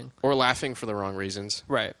 that's annoying. Or laughing for the wrong reasons.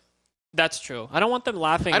 Right. That's true. I don't want them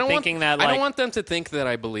laughing thinking that like... I don't want them to think that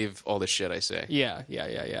I believe all the shit I say. Yeah.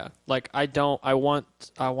 Like, I want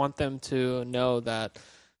them to know that,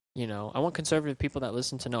 I want conservative people that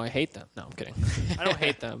listen to know I hate them. No, I'm kidding. I don't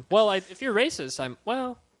hate them. Well, if you're racist, I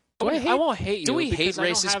won't hate you. Do we hate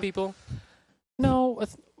racist people? No,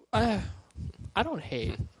 I don't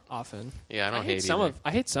hate often. Yeah, I don't hate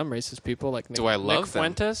I hate some racist people like Nick, Do I love Nick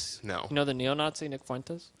Fuentes. Them? No. You know the neo-Nazi Nick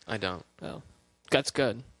Fuentes? I don't. Oh. That's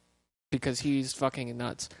good. Because he's fucking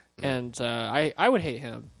nuts. And I would hate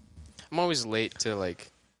him. I'm always late to you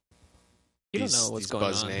don't know what's going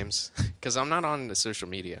buzz on. names. Because I'm not on the social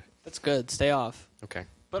media. That's good. Stay off. Okay.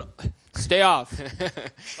 But stay off.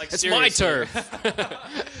 Like, it's my turf.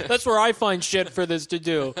 That's where I find shit for us to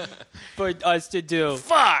do.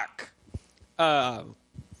 Fuck!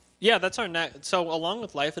 Yeah, that's our next. So along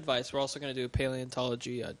with life advice, we're also going to do a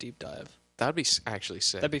paleontology deep dive. That would be actually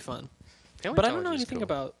sick. That'd be fun. But I don't know anything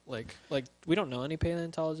about like we don't know any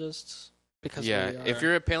paleontologists because if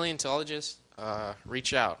you're a paleontologist,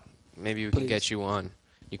 reach out. Maybe we can get you on.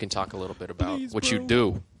 You can talk a little bit about what you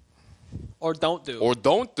do. Or don't do. Or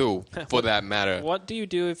don't do, for that matter. What do you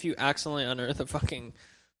do if you accidentally unearth a fucking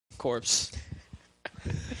corpse?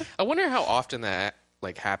 I wonder how often that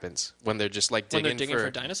happens when they're just digging for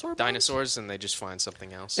dinosaurs and they just find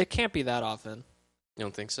something else. It can't be that often. You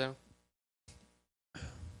don't think so?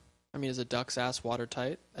 I mean, is a duck's ass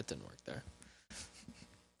watertight? That didn't work there.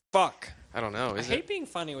 Fuck. I don't know. I hate being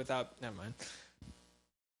funny without. Never mind.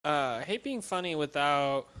 I hate being funny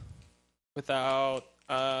without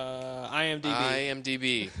IMDb.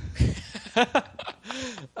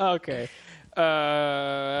 Okay.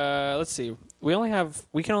 Let's see.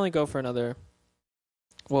 We can only go for another.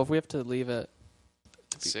 Well, if we have to leave at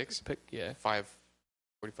 6, 5:45.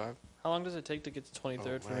 How long does it take to get to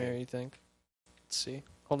 23rd from here? You think? Let's see.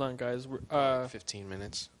 Hold on, guys. We're 15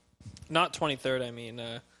 minutes. Not 23rd. I mean,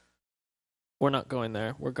 we're not going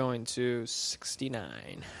there. We're going to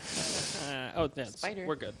 69.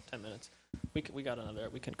 We're good. 10 minutes. We got another.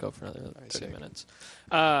 We can go for another 30 minutes.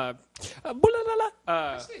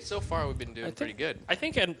 So far, we've been doing pretty good. I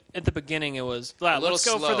think at the beginning it was. Let's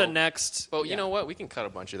go for the next. But you know what? We can cut a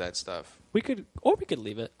bunch of that stuff. We could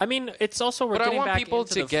leave it. I mean, it's also we're getting back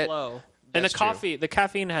into the flow. And the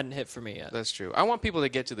caffeine hadn't hit for me yet. That's true. I want people to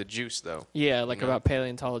get to the juice, though. Yeah, about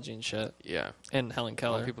paleontology and shit. Yeah. And Helen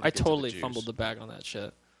Keller. I totally fumbled the bag on that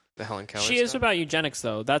shit. The Helen Keller She is about eugenics,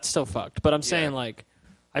 though. That's still fucked. But I'm saying,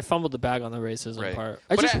 I fumbled the bag on the racism part.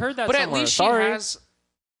 I just heard that somewhere. But at least she has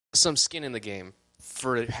some skin in the game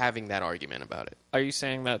for having that argument about it. Are you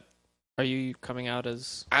saying that? Are you coming out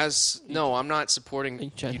as? No, I'm not supporting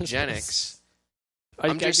eugenics.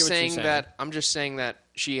 I'm just saying that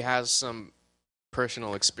she has some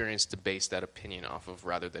personal experience to base that opinion off of,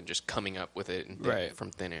 rather than just coming up with it from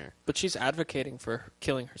thin air. But she's advocating for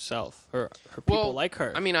killing herself. Her people like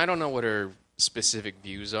her. I mean, I don't know what her specific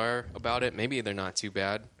views are about it. Maybe they're not too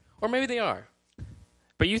bad, or maybe they are.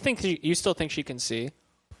 But you still think she can see?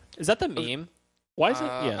 Is that the meme? Why is it?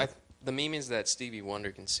 Yeah. The meme is that Stevie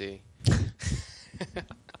Wonder can see.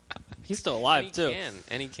 He's still alive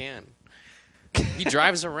he can. He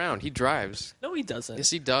drives around. He drives. No, he doesn't. Yes,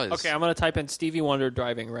 he does. Okay, I'm going to type in Stevie Wonder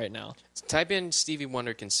driving right now. Type in Stevie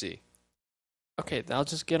Wonder can see. Okay, I'll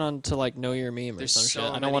just get on to Know Your Meme or some shit.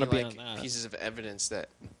 I don't want to be on that. Pieces of evidence that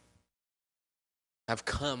have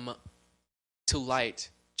come to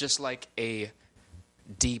light, just like a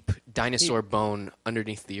deep dinosaur bone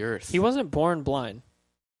underneath the earth. He wasn't born blind.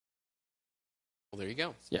 Well, there you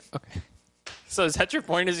go. Yeah. Okay. So is that your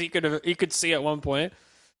point? Is he could see at one point?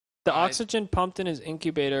 The oxygen pumped in his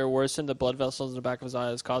incubator worsened the blood vessels in the back of his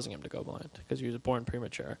eyes, causing him to go blind because he was born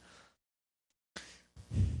premature.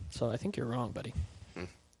 So I think you're wrong, buddy.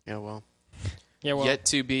 Yeah, well. Yet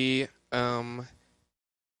to be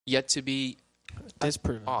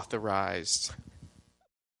disproven. Authorized.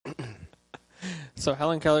 So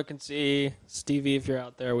Helen Keller can see. Stevie, if you're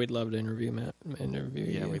out there, we'd love to interview you.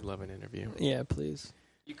 Yeah, we'd love an interview. Yeah, please.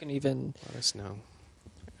 You can even let us know.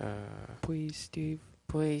 Please,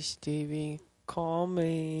 Stevie, call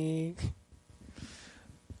me.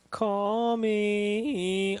 Call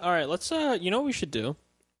me. All right, let's you know what we should do?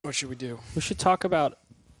 What should we do? We should talk about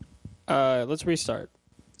let's restart.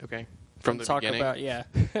 Okay. From the beginning?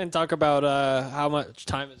 And talk about how much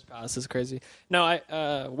time has passed. It's crazy.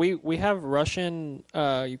 No, we have Russian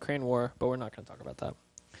Ukraine war, but we're not going to talk about that.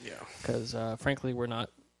 Yeah. Because frankly, we're not.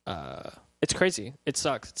 It's crazy. It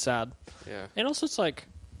sucks. It's sad. Yeah. And also, it's like,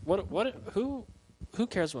 who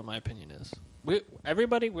cares what my opinion is? We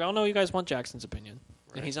all know you guys want Jackson's opinion,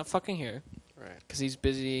 and he's not fucking here, right? Because he's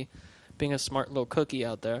busy being a smart little cookie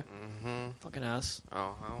out there. Mm-hmm. Fucking ass.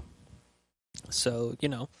 Oh. So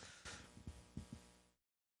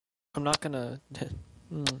I'm not gonna.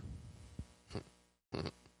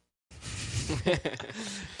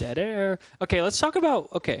 Dead air. Okay, let's talk about.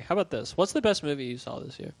 Okay, how about this? What's the best movie you saw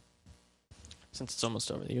this year? Since it's almost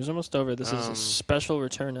over. The year's almost over. This is a special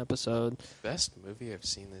return episode. Best movie I've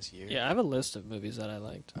seen this year? Yeah, I have a list of movies that I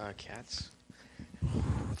liked. Cats.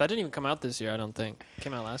 That didn't even come out this year, I don't think. It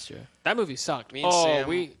came out last year. That movie sucked. Me and Sam,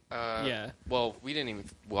 yeah. Well, we didn't even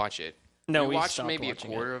watch it. No, we watched maybe a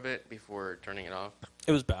quarter of it before turning it off.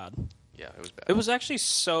 It was bad. Yeah, it was bad. It was actually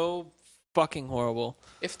so fucking horrible.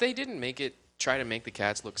 If they didn't try to make the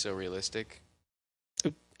cats look so realistic.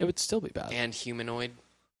 It would still be bad. And humanoid.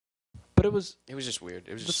 But it was just weird.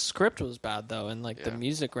 It was the just script was bad though, and like the Yeah.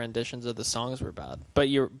 music renditions of the songs were bad. But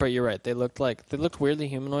you're right. They looked weirdly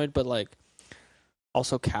humanoid, but like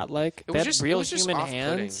also cat-like. They had real human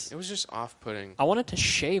hands. It was just off-putting. I wanted to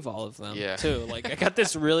shave all of them too. Like I got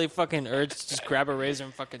this really fucking urge to just grab a razor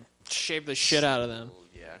and fucking shave the shit out of them.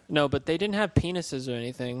 Yeah. No, but they didn't have penises or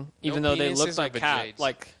anything, even though they looked like cat. vajayjays.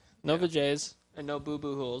 Like no vajays and no boo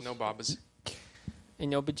boo holes. No bobbas.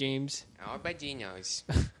 And no bajeems. Oh, bajinos.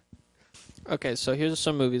 Okay, so here's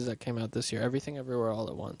some movies that came out this year. Everything Everywhere All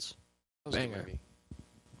at Once. That was a good Banger. movie.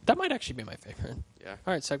 That might actually be my favorite. Yeah. All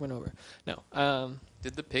right, segment over. No.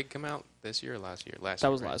 Did The Pig come out this year or last year? That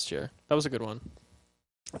was last year. That was a good one.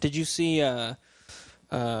 Did you see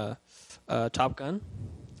Top Gun?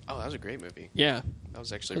 Oh, that was a great movie. Yeah. That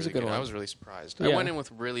was actually It was a really good good. one. I was really surprised. Yeah. I went in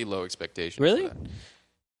with really low expectations. Really? For that.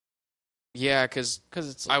 Yeah, because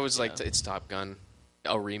it's I was like, it's Top Gun,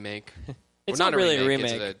 a remake. It's Well, not really a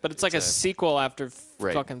remake, remake, but it's like a sequel after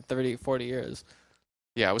Right. fucking 30, 40 years.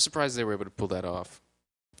 Yeah, I was surprised they were able to pull that off.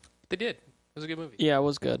 They did. It was a good movie. Yeah, it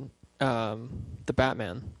was good. The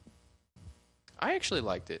Batman. I actually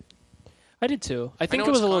liked it. I did too. I think know it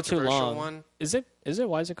was it's a little too controversial long. One Is it?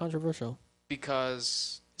 Why is it controversial?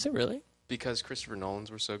 because Is it really? Christopher Nolan's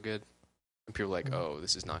were so good, and people were like, oh,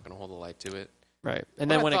 this is not going to hold a light to it. Right. And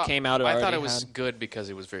But then when it came out, I already thought it was had... good because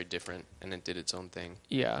it was very different and it did its own thing.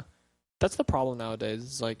 Yeah. That's the problem nowadays.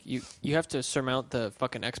 Is like you have to surmount the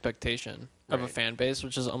fucking expectation of a Right. fan base,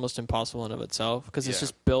 which is almost impossible in of itself because it's Yeah.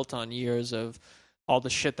 just built on years of all the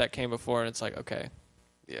shit that came before, and it's like, okay,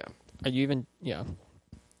 Yeah. are you even? Yeah.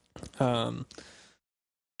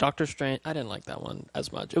 Doctor Strange. I didn't like that one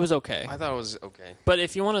as much. It was okay, I thought it was okay. but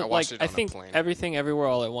if you want I to, watched like, it I on a think plane. Everything Everywhere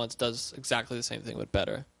All at Once does exactly the same thing, but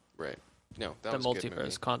better. Right. No, that The was a good movie.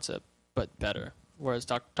 multiverse concept, but better. Whereas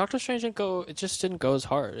Doctor Strange didn't go. It just didn't go as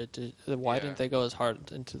hard. Why Yeah. didn't they go as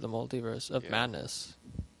hard into the multiverse of Yeah. madness?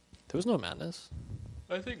 There was no madness.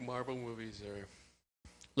 I think Marvel movies are...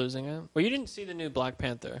 Losing it. Well, you didn't see the new Black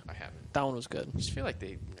Panther. I haven't. That one was good. I just feel like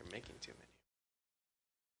they're making too many.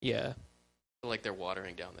 Yeah, I feel like they're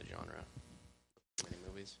watering down the genre. Too many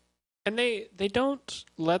movies. and they don't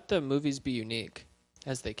let the movies be unique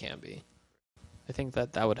as they can be. I think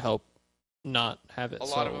that would help not have it A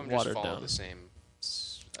so lot of them just watered follow down. the same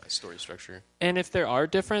story structure. And if they are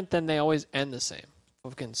different, then they always end the same.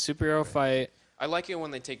 Fucking superhero fight. I like it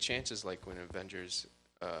when they take chances, like when Avengers...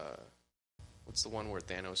 what's the one where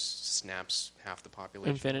Thanos snaps half the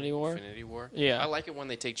population? Infinity War? Infinity War. Yeah. I like it when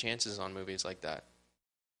they take chances on movies like that.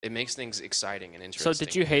 It makes things exciting and interesting. So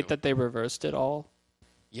did you hate that they reversed it all?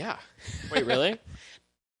 Yeah. Wait, really?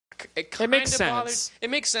 It makes kinda bothered- sense. It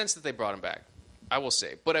makes sense that they brought him back. I will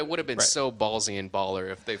say, but it would have been Right. so ballsy and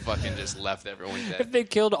baller if they fucking just left everyone If dead. they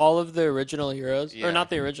killed all of the original heroes, Yeah. or not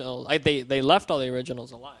the original, like they left all the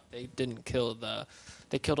originals alive. They didn't kill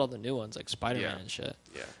they killed all the new ones like Spider-Man Yeah. and shit.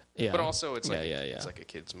 Yeah. Yeah, But also, it's like Yeah. it's like a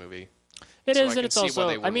kids movie, it so is, I and can it's see why also.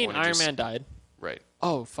 they I wouldn't mean, wanna Iron just- Man died. right?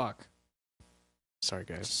 Oh fuck! Sorry,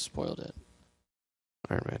 guys. Spoiled it.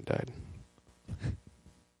 Iron Man died.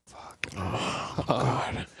 Fuck. Oh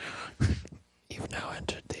God. You've now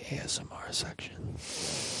entered the ASMR section.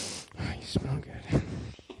 Oh, you smell good.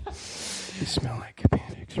 You smell like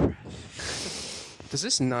Panda Express. Does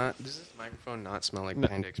this microphone not smell like No,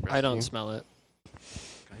 Panda Express? I to don't you? smell it.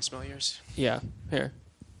 Can I smell yours? Yeah, here.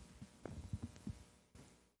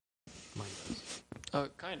 Mine does.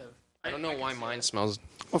 Kind of. I don't know why mine smells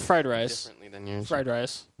Well, fried rice. differently than yours. Fried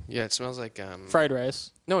rice. Yeah, it smells like Fried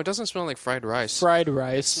rice. No, it doesn't smell like fried rice. Fried It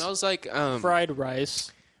rice. smells like Fried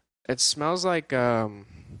rice. It smells like Yeah.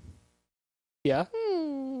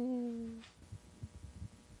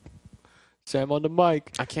 Sam on the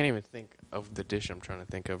mic. I can't even think of the dish I'm trying to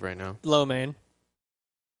think of right now. Lo mein.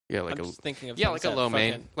 Yeah, like I'm a just thinking of yeah, things like a that lo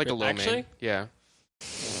mein, fucking- like a lo mein. Actually, Yeah.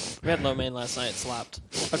 we had lo mein last night. It slapped.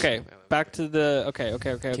 Okay, back to the. Okay.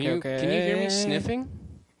 Can you hear me sniffing?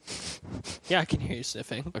 Yeah, I can hear you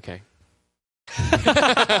sniffing. Okay.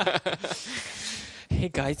 Hey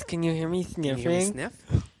guys, can you hear me Can you sniffing? hear me sniff?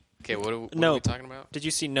 Okay, what are we Nope. talking about? Did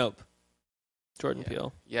you see Nope? Jordan Yeah.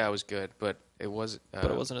 Peele, Yeah, it was good, but it was. but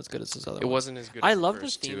it wasn't as good as his other. It one. wasn't as good. I as love the the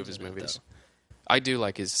first two themes of his in it, movies. though. I do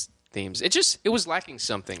like his themes. It was lacking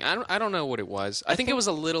something. I don't know what it was. I think it was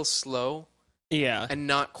a little slow Yeah, and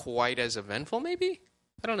not quite as eventful. Maybe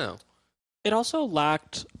I don't know. it also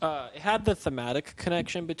lacked. It had the thematic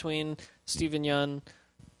connection between Stephen Yeun's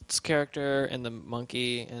character and the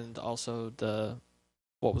monkey, and also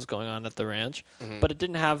what was going on at the ranch. Mhm. But it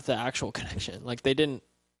didn't have the actual connection. Like they didn't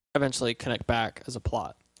eventually connect back as a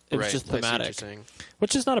plot. It was Right, just I see what you're thematic, saying.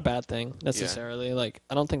 which is not a bad thing necessarily. Like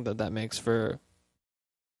I don't think that makes for.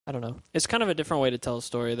 I don't know. It's kind of a different way to tell a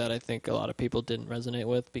story that I think a lot of people didn't resonate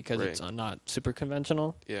with because Right. it's not super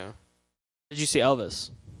conventional. Yeah. Did you see Elvis?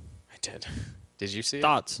 I did. Did you see it?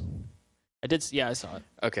 Thoughts? I did. Yeah, I saw it.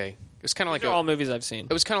 Okay. It was kind of like These are all movies I've seen.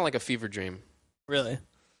 It was kind of like a fever dream. Really?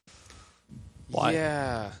 Why?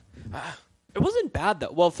 Yeah. It wasn't bad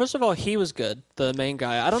though. Well, first of all, he was good. The main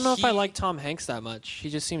guy. I don't know if I like Tom Hanks that much. He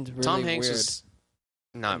just seemed really Tom Hanks weird. was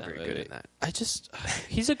not that very movie. good at that.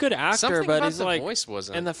 He's a good actor, Something but about he's the like voice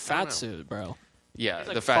wasn't. in the I don't fat know. suit, bro. Yeah, He's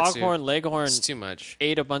like the fat Foghorn suit. Leghorn It's too much.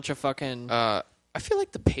 ate a bunch of fucking. I feel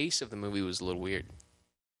like the pace of the movie was a little weird.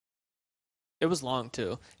 It was long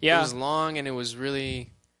too. Yeah, It was long and it was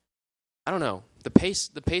really. I don't know. The pace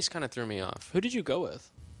kind of threw me off. Who did you go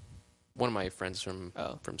with? One of my friends from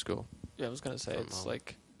school. Yeah, I was gonna say From it's home.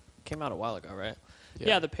 like came out a while ago, right?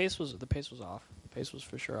 Yeah, the pace was off. The pace was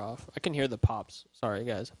for sure off. I can hear the pops. Sorry,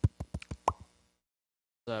 guys.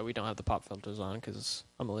 We don't have the pop filters on because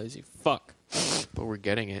I'm a lazy fuck. But we're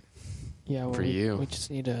getting it. Yeah, well, For you. We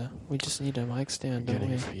just need a mic stand, don't Getting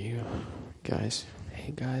we? it for you, guys.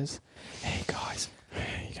 Hey guys.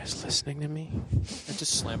 You guys listening to me? I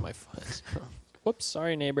just slammed my foot. Whoops,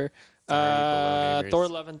 sorry neighbor. Sorry, below neighbors. Thor: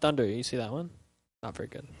 Love and Thunder. You see that one? Not very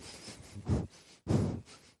good.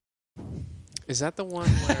 Is that the one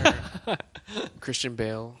where Christian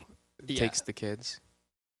Bale Yeah. takes the kids?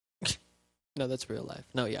 No, that's real life.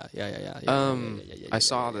 No, yeah. I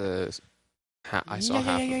saw I saw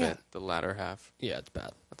half of yeah. it, the latter half. Yeah, it's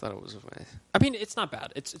bad. I thought it was. I mean, it's not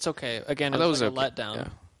bad. It's okay. Again, I it thought was it like was a okay. letdown. Yeah.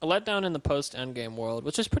 A letdown in the post-Endgame world,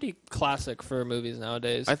 which is pretty classic for movies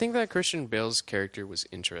nowadays. I think that Christian Bale's character was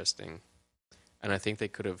interesting, and I think they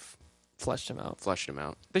could have fleshed him out. fleshed him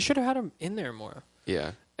out. They should have had him in there more.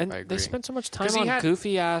 Yeah, And I they agree. spent so much time 'Cause he on had-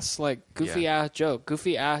 goofy ass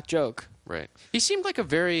joke. Right. He seemed like a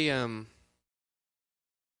very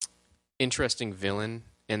interesting villain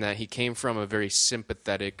in that he came from a very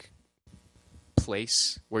sympathetic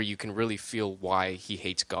place where you can really feel why he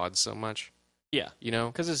hates God so much. Yeah, You know?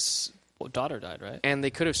 because his daughter died, right? And they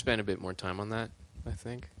could have spent a bit more time on that, I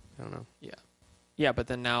think. I don't know. Yeah, but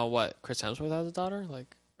then now what? Chris Hemsworth has a daughter,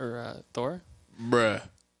 Thor. Bruh.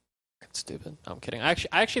 Stupid. No, I'm kidding. I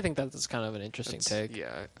actually think that's kind of an interesting take.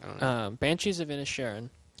 Yeah, I don't know. Banshees of Inisherin.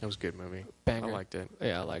 It was a good movie. Banger. I liked it.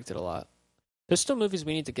 Yeah, I liked it a lot. There's still movies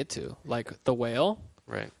we need to get to, like The Whale.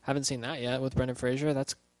 Right. Haven't seen that yet with Brendan Fraser.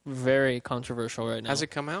 That's very controversial right now. Has it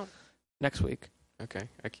come out? Next week? Okay.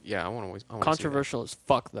 I want to. Controversial as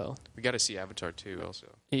fuck, though. We got to see Avatar 2 also.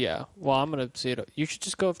 Yeah. Well, I'm gonna see it. You should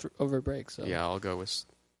just go over break. So. Yeah, I'll go with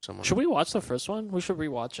someone. Should we watch the first one? We should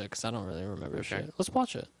rewatch it because I don't really remember Okay. shit. Let's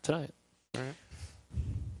watch it tonight. All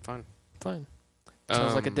right. Fine.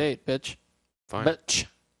 Sounds like a date, bitch. Fine. Bitch.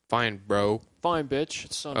 Fine, bro. Fine, bitch.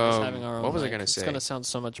 It's so nice having our own. What was I mic. gonna say? It's gonna sound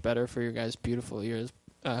so much better for your guys' beautiful ears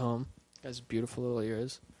at home. Guys' beautiful little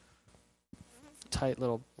ears. Tight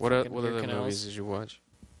little. What fucking other ear canals. movies did you watch?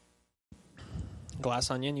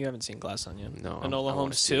 Glass Onion. You haven't seen Glass Onion. No. Enola I wanna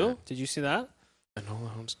Holmes see 2. that. Did you see that? Enola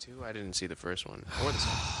Holmes 2? I didn't see the first one. Or the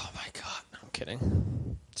second. Oh my god. I'm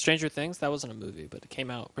kidding. Stranger Things. That wasn't a movie, but it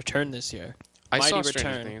came out. Returned this year. I Mighty saw Stranger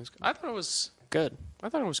Return. Things. I thought it was Good.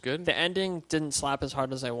 good. The ending didn't slap as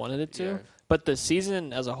hard as I wanted it to, Yeah. but the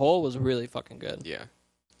season as a whole was really fucking good. Yeah.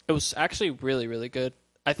 It was actually really, really good.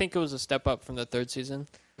 I think it was a step up from the third season.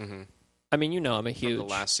 Mm-hmm. I mean, you know, I'm a From huge the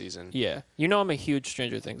last season. Yeah, you know, I'm a huge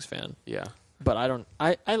Stranger Things fan. Yeah. But I don't.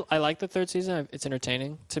 I like the third season. It's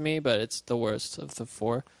entertaining to me, but it's the worst of the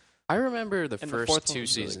four. I remember the And the first fourth one two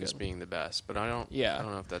was really seasons good. being the best, but I don't Yeah.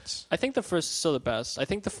 know if that's I think the first is still the best. I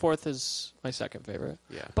think the fourth is my second favorite.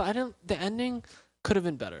 yeah. But I don't. The ending could have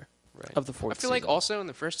been better Right. of the fourth. I feel like season. also in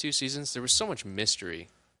the first two seasons there was so much mystery.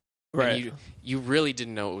 right. And you really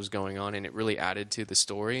didn't know what was going on, and it really added to the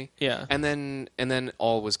story. Yeah. And then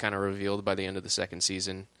all was kind of revealed by the end of the second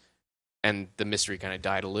season, and the mystery kind of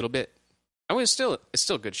died a little bit. I mean, it's still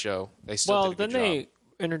a good show. They still did a then good they job.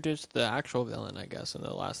 introduced the actual villain, I guess, in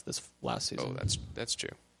this last season. Oh, that's true.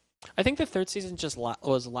 I think the third season just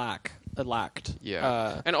lacked.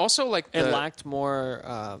 Yeah, and also like It lacked more.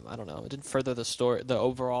 I don't know. It didn't further the story, the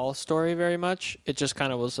overall story, very much. It just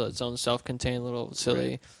kind of was its own self-contained little silly.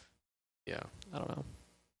 Right. Yeah. I don't know.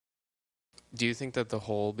 Do you think that the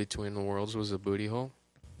hole between the worlds was a booty hole?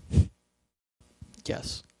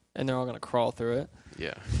 Yes, and they're all gonna crawl through it.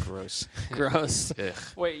 Yeah. Gross. Gross. Ugh.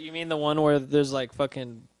 Wait, you mean the one where there's like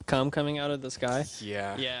fucking cum coming out of the sky?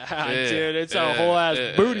 Yeah. Yeah, Ugh. dude, it's a whole ass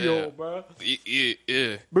booty hole, bro.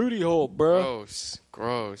 Booty hole, bro.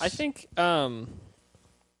 Gross. I think.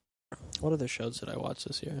 What other shows did I watch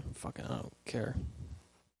this year? Fucking, I don't care.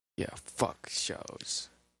 Yeah. Fuck shows.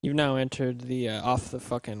 You've now entered the off the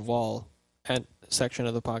fucking wall section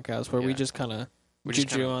of the podcast where we just kind of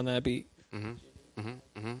juju on that beat.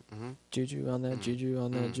 Juju on that, juju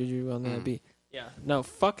on that, juju on that beat. Yeah. No,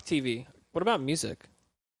 fuck TV. What about music?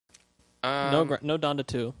 No Donda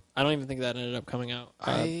 2. I don't even think that ended up coming out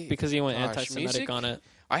because he went anti-Semitic on it.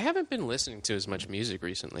 I haven't been listening to as much music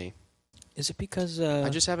recently. Is it because I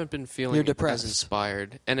just haven't been feeling you're depressed? As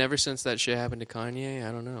inspired? And ever since that shit happened to Kanye,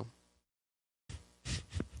 I don't know.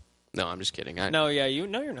 No, I'm just kidding. No, you're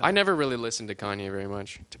not. I never really listened to Kanye very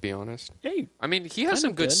much, to be honest. Yeah, I mean, he has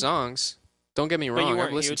some good songs. Don't get me wrong.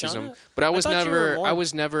 I've listened to some, but I was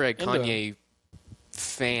never a Kanye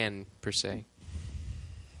fan per se.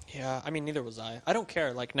 Yeah, I mean, neither was I. I don't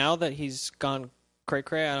care. Like now that he's gone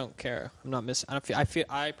cray, I don't care. I'm not missing. I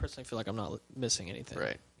personally feel like I'm not missing anything.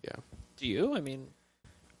 Right. Yeah. Do you? I mean,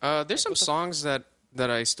 there's some songs that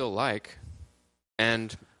I still like,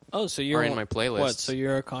 and so you're in my playlist. What? So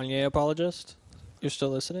you're a Kanye apologist? You're still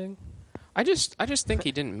listening? I just think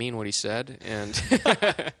he didn't mean what he said, and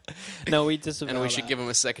no, we disavow and we should give him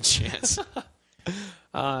a second chance.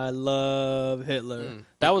 I love Hitler.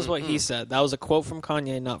 That was what he said. That was a quote from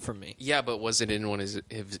Kanye, not from me. Yeah, but was it in one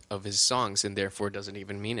of his songs, and therefore doesn't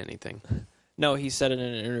even mean anything? No, he said it in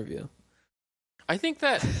an interview. I think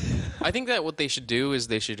that what they should do is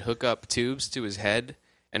they should hook up tubes to his head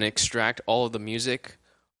and extract all of the music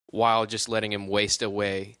while just letting him waste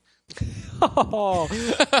away. Oh,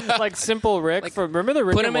 like Simple Rick. Remember the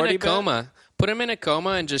Rick put and him Morty in a coma. Put him in a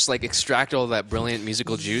coma and just like extract all that brilliant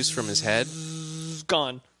musical juice from his head.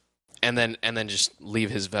 Gone. And then just leave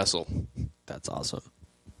his vessel. That's awesome.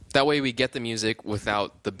 That way we get the music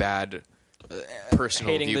without the bad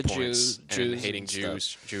personal hating viewpoints the Jews, and hating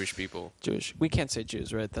Jewish people. Jewish. We can't say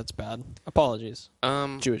Jews, right? That's bad. Apologies.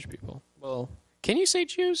 Jewish people. Well, can you say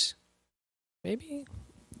Jews? Maybe.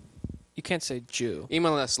 You can't say Jew.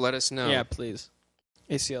 Email us. Let us know. Yeah, please.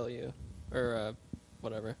 ACLU or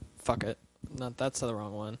whatever. Fuck it. Not that's the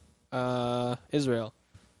wrong one. Israel.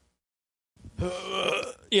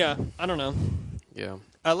 Yeah, I don't know. Yeah.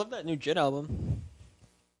 I love that new Jit album.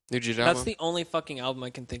 New Jit album? That's the only fucking album I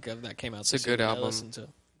can think of that came out this year. It's a good album.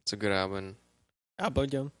 It's a good album. Album.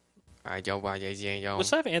 Yo.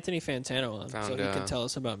 Let's have Anthony Fantano on so he can tell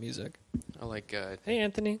us about music. I like... hey,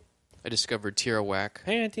 Anthony. I discovered Tira Whack.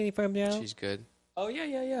 Hey, Anthony Fantano. She's good. Oh,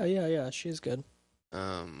 yeah. She's good.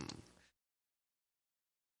 But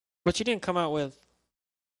she didn't come out with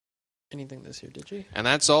anything this year, did she? And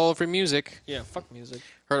that's all for music. Yeah, fuck music.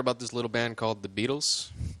 Heard about this little band called the Beatles?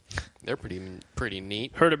 They're pretty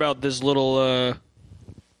neat. Heard about this little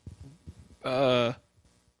Dude,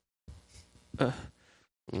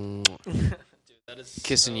 that is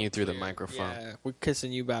kissing so you through weird. the microphone. Yeah, we're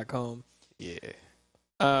kissing you back home.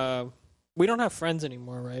 Yeah. We don't have friends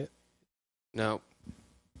anymore, right? No.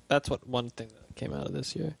 That's one thing that came out of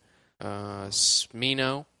this year.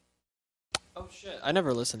 Smino. Oh shit! I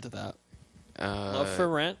never listened to that. Love for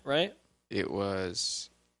Rent, right? It was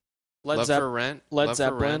Led Zeppelin. Led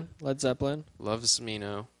Zeppelin. Love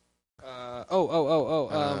Smino.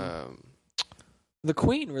 The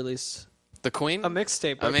Queen released. The Queen? A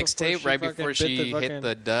mixtape. Right before she hit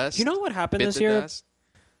the dust. You know what happened this year?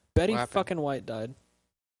 Betty fucking White died.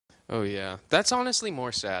 Oh yeah, that's honestly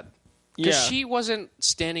more sad. Because she wasn't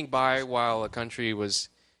standing by while a country was,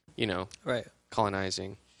 right,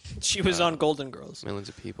 colonizing. She was on Golden Girls. Millions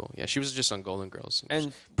of people. Yeah, she was just on Golden Girls.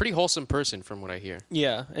 And pretty wholesome person from what I hear.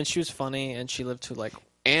 Yeah, and she was funny, and she lived to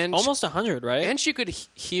almost 100, right? And she could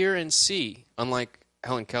hear and see, unlike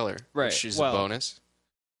Helen Keller. Right. Which is a bonus.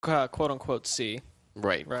 Quote unquote see.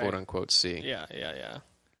 Right. Quote unquote see. Yeah.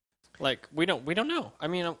 Like we don't know. I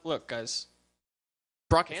mean, look, guys.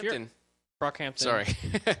 Brockhampton. Sorry.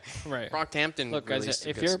 Right. Brockhampton. Look, guys,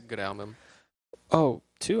 if you're a good album. Oh,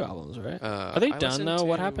 2 albums, right? Are they done though?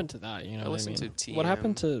 What happened to that? You know what I mean? To TM. What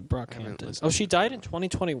happened to Brockhampton? Oh, she died in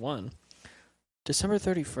 2021, December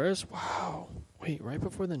 31st. Wow. Wait, right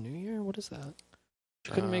before the New Year? What is that?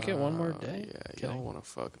 She couldn't make it one more day. Yeah, you don't want to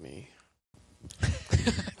fuck me.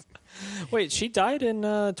 Wait, she died in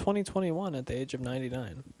 2021 at the age of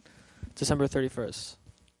 99, December 31st.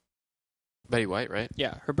 Betty White, right?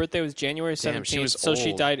 Yeah, her birthday was January 17th, she was so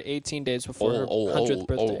she died 18 days before her 100th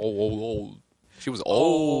birthday. Old. She was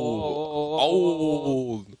old.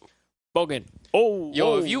 Bogan.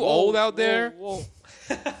 Yo, if you old out there,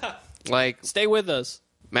 stay with us.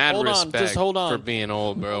 Mad respect just hold on. for being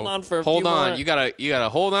old, bro. Hold on for a hold few on. more. You gotta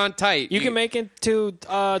hold on tight. You can make it to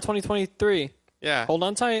 2023. Yeah. Hold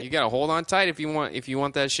on tight. You gotta hold on tight if you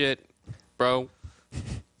want that shit, bro.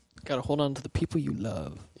 Gotta hold on to the people you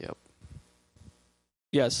love. Yep.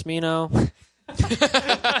 Yeah, Smino.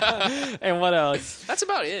 And what else? That's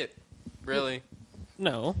about it, really.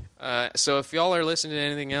 No. So if y'all are listening to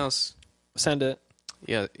anything else, send it.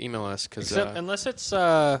 Yeah, email us. Unless it's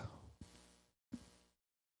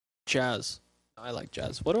jazz. I like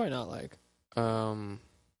jazz. What do I not like? Elvis.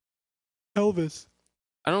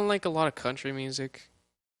 I don't like a lot of country music.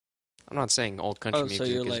 I'm not saying all country music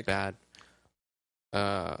is bad.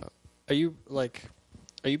 Are you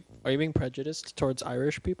being prejudiced towards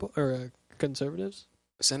Irish people or conservatives?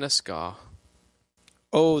 Send us ska.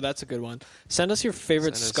 Oh, that's a good one. Send us your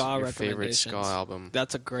favorite ska recommendations. Favorite ska album.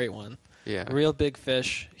 That's a great one. Yeah. Real Big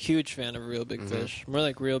Fish. Huge fan of Real Big Fish. More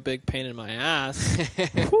like Real Big Pain in my ass.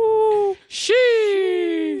 Woo!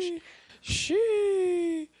 Sheesh!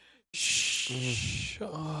 Sheesh!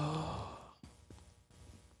 Oh.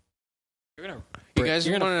 You guys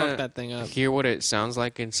you're gonna wanna fuck that thing up. Hear what it sounds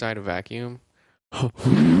like inside a vacuum?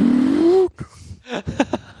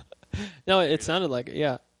 No, it sounded like it,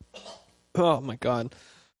 yeah. Oh my god.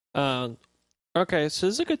 Okay, so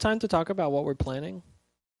this is a good time to talk about what we're planning.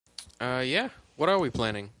 Yeah. What are we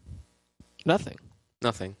planning? Nothing.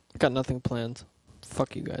 Got nothing planned.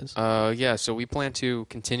 Fuck you guys. Yeah, so we plan to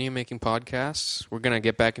continue making podcasts. We're gonna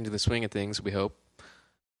get back into the swing of things, we hope.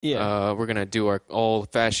 Yeah. We're gonna do our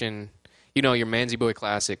old-fashioned, your Manzy Boy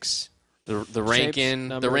classics. The ranking,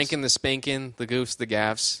 the ranking, the spanking, the goofs, the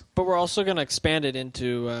gaffs. But we're also gonna expand it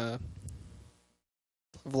into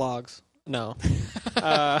vlogs. No.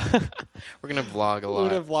 We're gonna vlog a lot. We're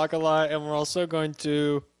gonna vlog a lot, and we're also going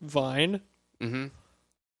to Vine. Mm-hmm.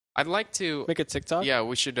 I'd like to make a TikTok. Yeah,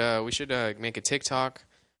 we should make a TikTok.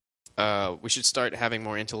 We should start having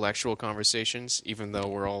more intellectual conversations, even though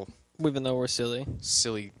we're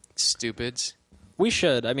silly stupids. We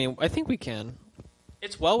should. I mean, I think we can.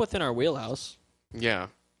 It's well within our wheelhouse. Yeah.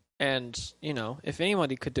 And if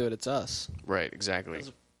anybody could do it, it's us. Right. Exactly.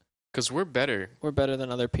 Because we're better. We're better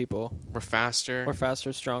than other people. We're faster.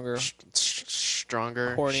 Stronger.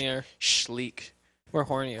 Stronger. Hornier. Sleek. We're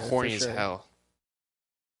hornier. Horny as hell.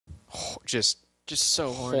 Just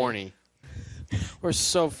so horny. We're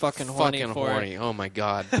so fucking horny. Horny. Oh my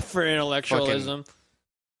god. For intellectualism.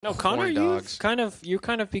 No, Connor, you're kind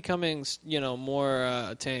of becoming,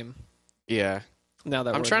 more tame. Yeah. Now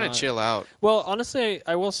that I'm trying to chill out. Well, honestly,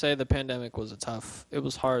 I will say the pandemic was it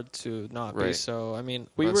was hard to not be. So, I mean,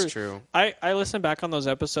 That's true. I listened back on those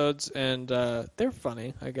episodes and they're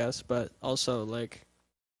funny, I guess, but also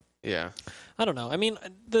yeah. I don't know. I mean,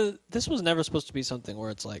 this was never supposed to be something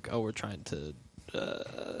where it's like, oh, we're trying to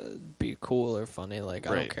be cool or funny. I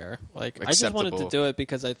don't care. I just wanted to do it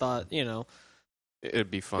because I thought,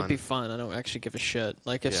 it'd be fun. I don't actually give a shit.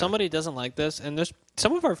 If somebody doesn't like this, and there's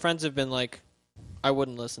some of our friends have been like, I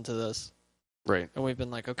wouldn't listen to this. Right. And we've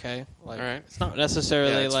been like, okay. All right. It's not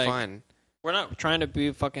necessarily it's fine. We're not trying to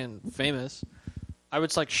be fucking famous. I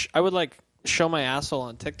would show my asshole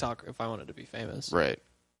on TikTok if I wanted to be famous. Right.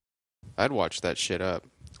 I'd watch that shit up.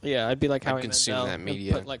 Yeah, I'd be like Howie I'd consume Mandel that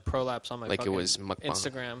media. Put prolapse on my it was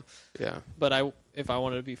Instagram. Yeah. But if I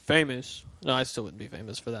wanted to be famous, no, I still wouldn't be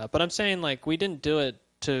famous for that. But I'm saying we didn't do it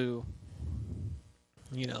to,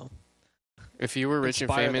 if you were rich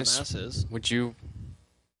and famous, the masses. Would you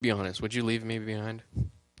be honest? Would you leave me behind?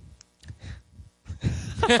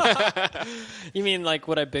 You mean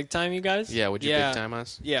would I big time you guys? Yeah, would you big time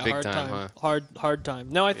us? Yeah, big hard time. Huh? Hard time.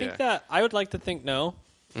 No, I think that I would like to think no.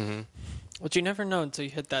 Mm-hmm. But you never know until you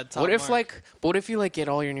hit that top What if mark. What if you get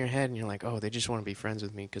all in your head and you're like, oh, they just want to be friends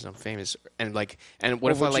with me because I'm famous, and what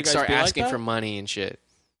if I start asking for money and shit?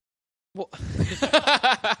 Well,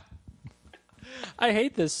 I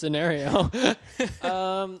hate this scenario.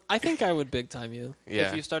 I think I would big time you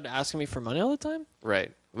if you started asking me for money all the time.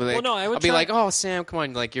 Right. Well, no, I would. I'll be like, oh, Sam, come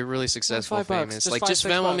on, you're really successful, famous. Just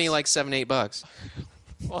Venmo me $7-8.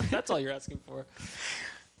 Well, that's all you're asking for.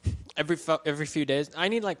 Every few days, I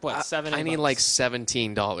need $7. I need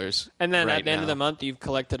 $17, and then at the end of the month, you've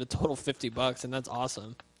collected a total $50, and that's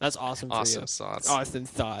awesome. That's awesome for you. Awesome sauce. Awesome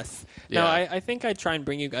sauce. Yeah. No, I think I'd try and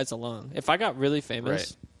bring you guys along. If I got really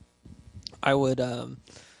famous, I would. I'd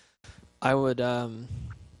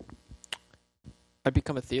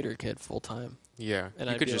become a theater kid full time. Yeah, and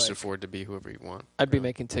you could just afford to be whoever you want. I'd be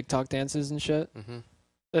making TikTok dances and shit. Mm-hmm.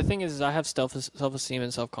 The thing is I have self-esteem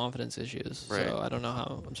and self-confidence issues, right. So I don't know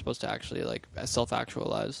how I'm supposed to actually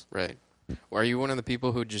self-actualize. Right. Are you one of the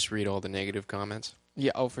people who just read all the negative comments?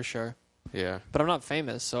 Yeah, oh, for sure. Yeah. But I'm not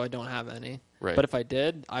famous, so I don't have any. Right. But if I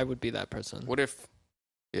did, I would be that person. What if?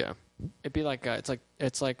 Yeah. It'd be like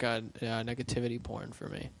it's like a negativity porn for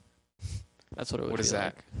me. That's what it would. What is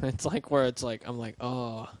that? It's where it's I'm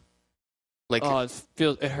oh.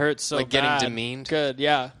 It hurts so bad. Getting demeaned? Good,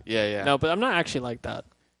 yeah. Yeah. No, but I'm not actually like that.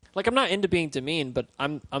 I'm not into being demeaned, but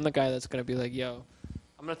I'm the guy that's going to be like, yo,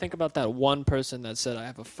 I'm gonna think about that one person that said I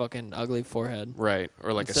have a fucking ugly forehead. Right.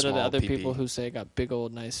 Or like instead a small of the other pee-pee. people who say I got big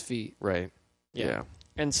old nice feet. Right. Yeah.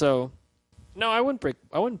 And so, no, I wouldn't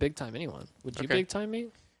big time anyone. Would you big time me?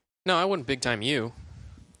 No, I wouldn't big time you.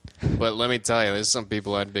 But let me tell you, there's some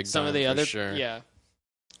people I'd big time. Some of the for other, sure. yeah.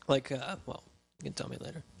 Like, well, you can tell me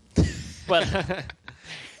later. But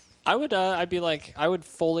I'd be like, I would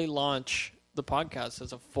fully launch the podcast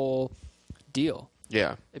as a full deal.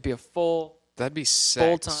 Yeah. It'd be a full. That'd be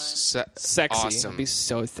full-time, sexy. Awesome. It'd be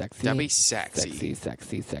so sexy. That'd be sexy.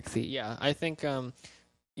 Sexy. Yeah, I think,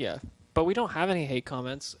 yeah. But we don't have any hate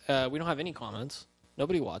comments. We don't have any comments.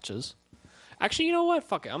 Nobody watches. Actually, you know what?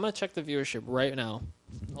 Fuck it. I'm going to check the viewership right now.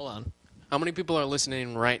 Hold on. How many people are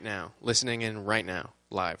listening right now? Listening in right now,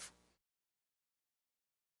 live.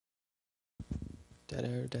 Dead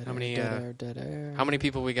air, dead How air, many, dead air, dead air. How many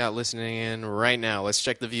people we got listening in right now? Let's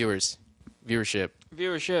check the viewership. Viewership.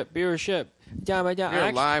 Yeah,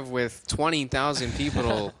 We're live with 20,000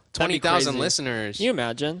 people, 20,000 listeners. Can you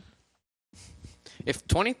imagine? If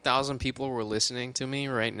 20,000 people were listening to me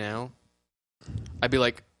right now, I'd be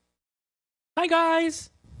like, hi, guys.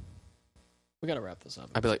 We got to wrap this up.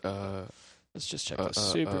 I'd be like, let's just check this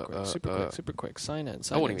super quick. Sign in.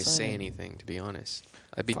 I wouldn't even say anything, to be honest.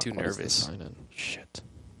 I'd be too nervous. Sign in. Shit.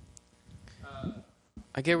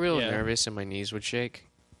 I get real nervous and my knees would shake.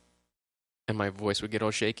 And my voice would get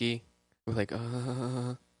all shaky. We're like,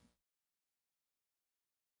 Gotta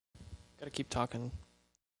keep talking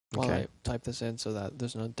while Okay. I type this in so that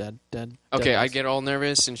there's no dead. Okay, I'd get all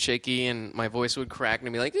nervous and shaky and my voice would crack and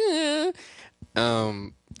I'd be like,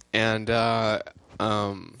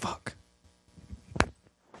 Fuck.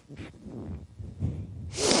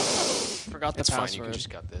 Forgot the it's password. fine, you can just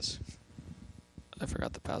got this. I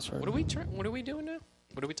forgot the password. What are we doing now?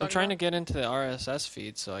 What are we talking I'm trying about? to get into the RSS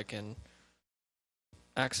feed so I can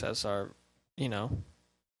access our,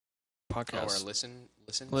 podcast. our listens?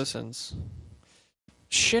 Listens.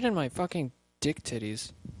 Shit in my fucking dick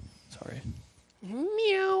titties. Sorry.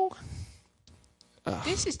 Meow. Oh,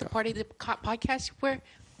 This is the part of the podcast where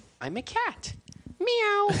I'm a cat.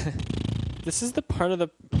 Meow. This is the part of the.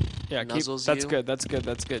 Yeah, Nuzzles that's you. good. That's good.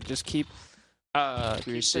 That's good. Just keep. If keep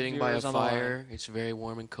you're the sitting by a viewers on the line. fire, it's very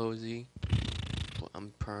warm and cozy.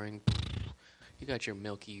 I'm purring. You got your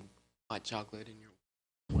milky hot chocolate in your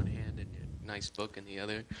one hand and your nice book in the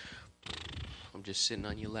other. I'm just sitting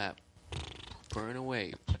on your lap, purring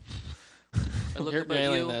away. I look You're up at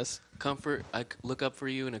nailing you, this. comfort. I look up for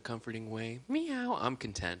you in a comforting way. Meow. I'm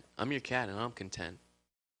content. I'm your cat, and I'm content.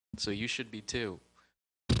 So you should be too.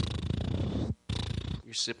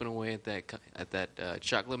 You're sipping away at that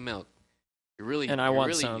chocolate milk. And I want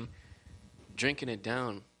really some. drinking it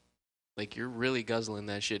down. Like you're really guzzling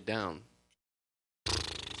that shit down.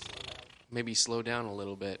 Maybe slow down a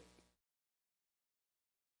little bit.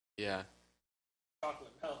 Yeah.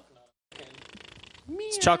 Chocolate milk,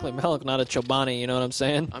 It's chocolate milk, not a Chobani. You know what I'm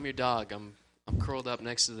saying? I'm your dog. I'm curled up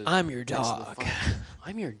next to the. I'm your next to the dog. fire.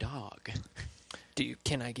 I'm your dog.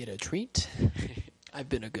 Can I get a treat? I've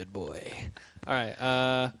been a good boy. All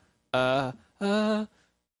right.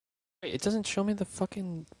 Wait, it doesn't show me the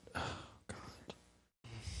fucking. Oh, God.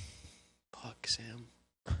 Fuck, Sam.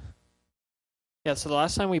 Yeah. So the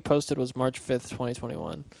last time we posted was March 5th,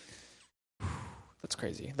 2021. That's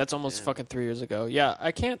crazy. That's almost fucking 3 years ago. Yeah,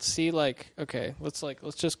 I can't see okay, let's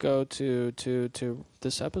just go to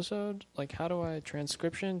this episode. Like, how do I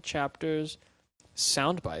transcription, chapters,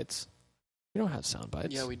 sound bites? We don't have sound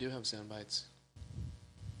bites. Yeah, we do have sound bites.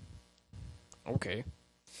 Okay.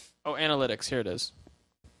 Oh, analytics. Here it is.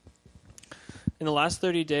 In the last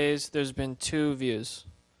 30 days, there's been 2 views.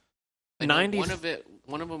 Like 90.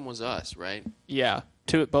 One of them was us, right? Yeah,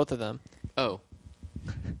 both of them. Oh.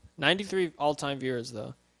 93 all-time viewers,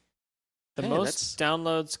 though. The Hey, most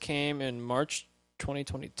downloads came in March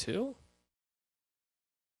 2022?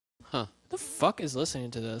 Huh. Who the fuck is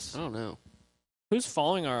listening to this? I don't know. Who's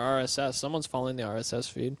following our RSS? Someone's following the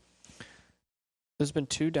RSS feed. There's been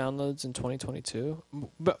 2 downloads in 2022.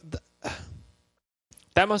 But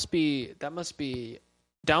that must be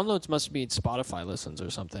downloads must be Spotify listens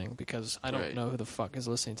or something, because I don't know who the fuck is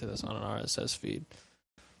listening to this on an RSS feed.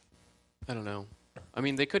 I don't know. I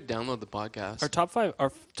mean, they could download the podcast. Our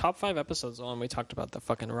top 5 episodes, the one we talked about, the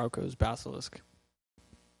fucking Rocco's Basilisk.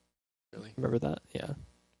 Really? Remember that? Yeah.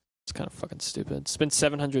 It's kind of fucking stupid. It's been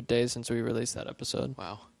 700 days since we released that episode.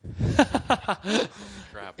 Wow.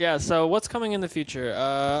 Crap. Yeah, so what's coming in the future?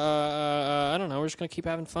 I don't know. We're just going to keep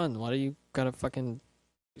having fun. Why do you gotta fucking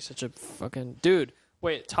be such a fucking... Dude,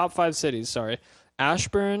 wait. Top 5 cities, sorry.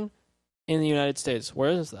 Ashburn in the United States.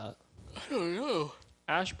 Where is that? I don't know.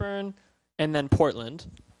 Ashburn and then Portland.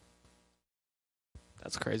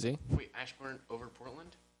 That's crazy. Wait, Ashburn over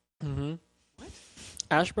Portland? Mm-hmm. What?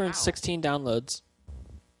 Ashburn, Wow. 16 downloads.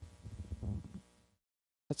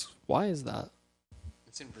 Why is that?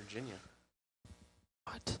 It's in Virginia.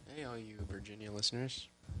 What? Hey, all you Virginia listeners.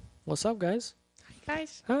 What's up, guys? Hi,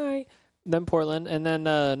 guys. Hi. Then Portland, and then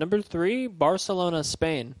number 3, Barcelona,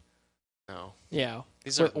 Spain. No. Yeah,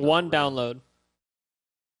 These are with 1 download.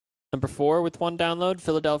 Number 4 with 1 download,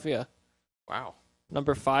 Philadelphia. Wow.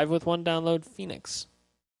 Number 5 with 1 download, Phoenix.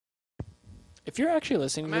 If you're actually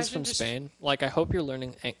listening to this Imagine from just- Spain, like I hope you're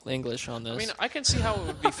learning English on this. I mean, I can see how it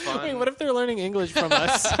would be fun. Wait, what if they're learning English from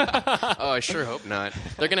us? Oh, I sure hope not.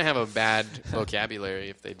 They're going to have a bad vocabulary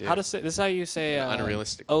if they do. How to say this? Is how you say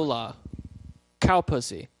unrealistic. Hola, cow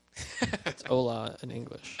pussy. It's hola in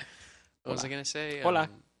English. What was I going to say? Hola,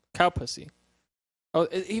 cow pussy. Oh,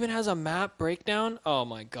 it even has a map breakdown. Oh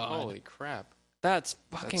my god, Holy crap. that's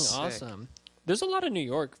fucking That's sick. awesome. There's a lot of New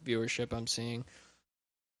York viewership I'm seeing.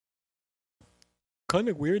 Kind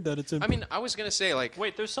of weird that it's in. I mean, I was going to say, like,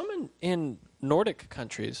 wait, there's some in Nordic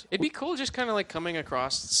countries. it'd be cool just kind of like coming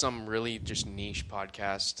across some really just niche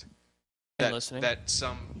podcast And listening. that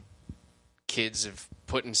some kids have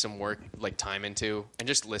put in some work, like time into, and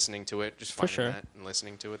just listening to it, just For finding sure. that and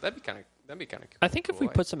listening to it. That'd be kind of cool. I think if we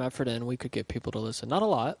put some effort in, we could get people to listen. Not a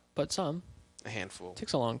lot, but some. a handful. It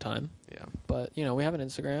takes a long time, Yeah. but we have an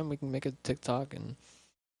Instagram. We can make a TikTok, and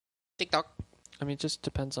TikTok. I mean, it just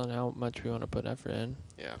depends on how much we want to put effort in.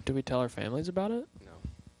 Yeah. Do we tell our families about it? No.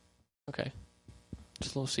 Okay.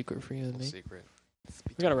 Just a little secret for you and me. Secret.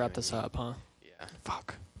 We gotta wrap this up, huh? Yeah.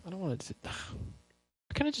 Fuck. I don't want to.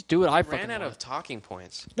 I couldn't just do what I fucking Ran out want. of talking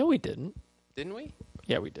points, No, we didn't. didn't we?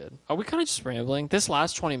 Yeah, we did. Are we kind of just rambling? This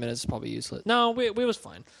last 20 minutes is probably useless. No, we was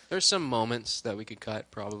fine. There's some moments that we could cut,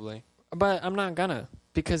 probably. But I'm not gonna,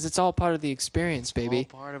 because it's all part of the experience, baby.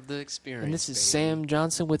 All part of the experience. And this is baby. Sam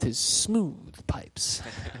Johnson with his smooth pipes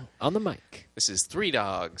on the mic. This is Three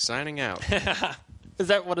Dogs signing out.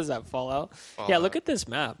 What is that, Fallout? Yeah, look at this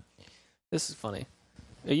map. This is funny.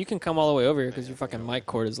 You can come all the way over here because your fucking mic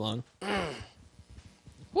cord is long.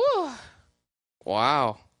 Woo!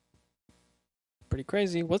 Wow. Pretty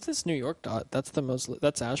crazy. What's this New York dot?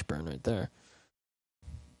 That's Ashburn right there.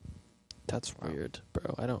 That's weird,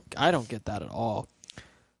 bro. I don't get that at all.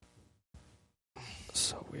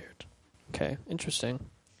 So weird. Okay, interesting.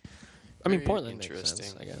 I mean, Very Portland makes interesting.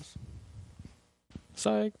 sense, I guess.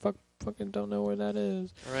 Psych, fucking don't know where that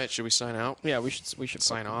is. All right, should we sign out? Yeah, we should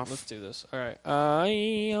Sign off. Let's do this. All right.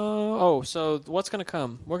 So what's gonna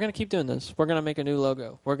come? We're gonna keep doing this. We're gonna make a new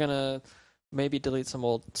logo. We're gonna maybe delete some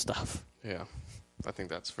old stuff. Yeah. I think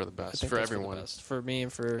that's for the I best. think For that's everyone. the best. For me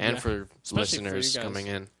and for For Especially for you listeners guys. coming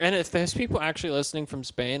in. And if there's people actually listening from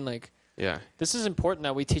Spain, like Yeah. this is important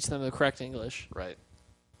that we teach them the correct English, Right.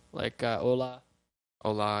 like hola.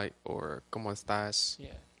 Hola or ¿cómo estás?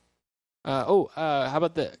 Yeah. How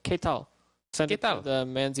about the ¿Qué tal? Send ¿Qué it to tal? the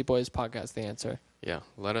Manzy Boys podcast. The answer. Yeah,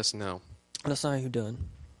 let us know. Let us know how you're doing.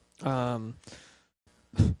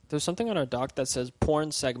 There's something on our doc that says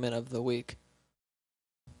porn segment of the week.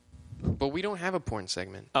 But we don't have a porn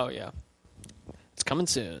segment. Oh yeah, it's coming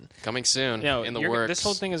soon. Coming soon Yeah, in the works. This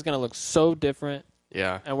whole thing is gonna look so different,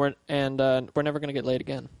 Yeah. and we're never gonna get laid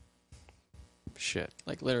again. Shit.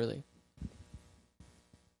 Like literally.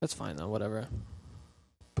 That's fine though. Whatever.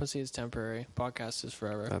 Pussy is temporary. Podcast is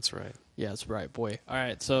forever. That's right. Yeah, that's right, boy. All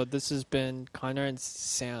right, so this has been Connor and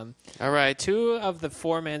Sam, All right. 2 of the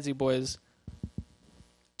 4 Manzy boys,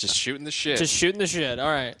 Just shooting the shit. just shooting the shit. All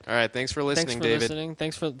right. All right. Thanks for listening, Thanks for David. listening.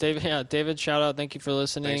 Thanks for David. Yeah, David. Shout out. Thank you for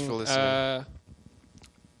listening. Thanks for listening.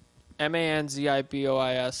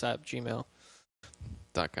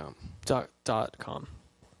 manzibois@gmail.com. .com.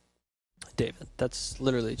 David. That's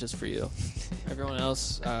literally just for you. Everyone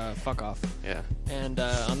else, fuck off. Yeah. And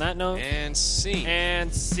on that note, And scene.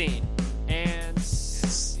 and scene. And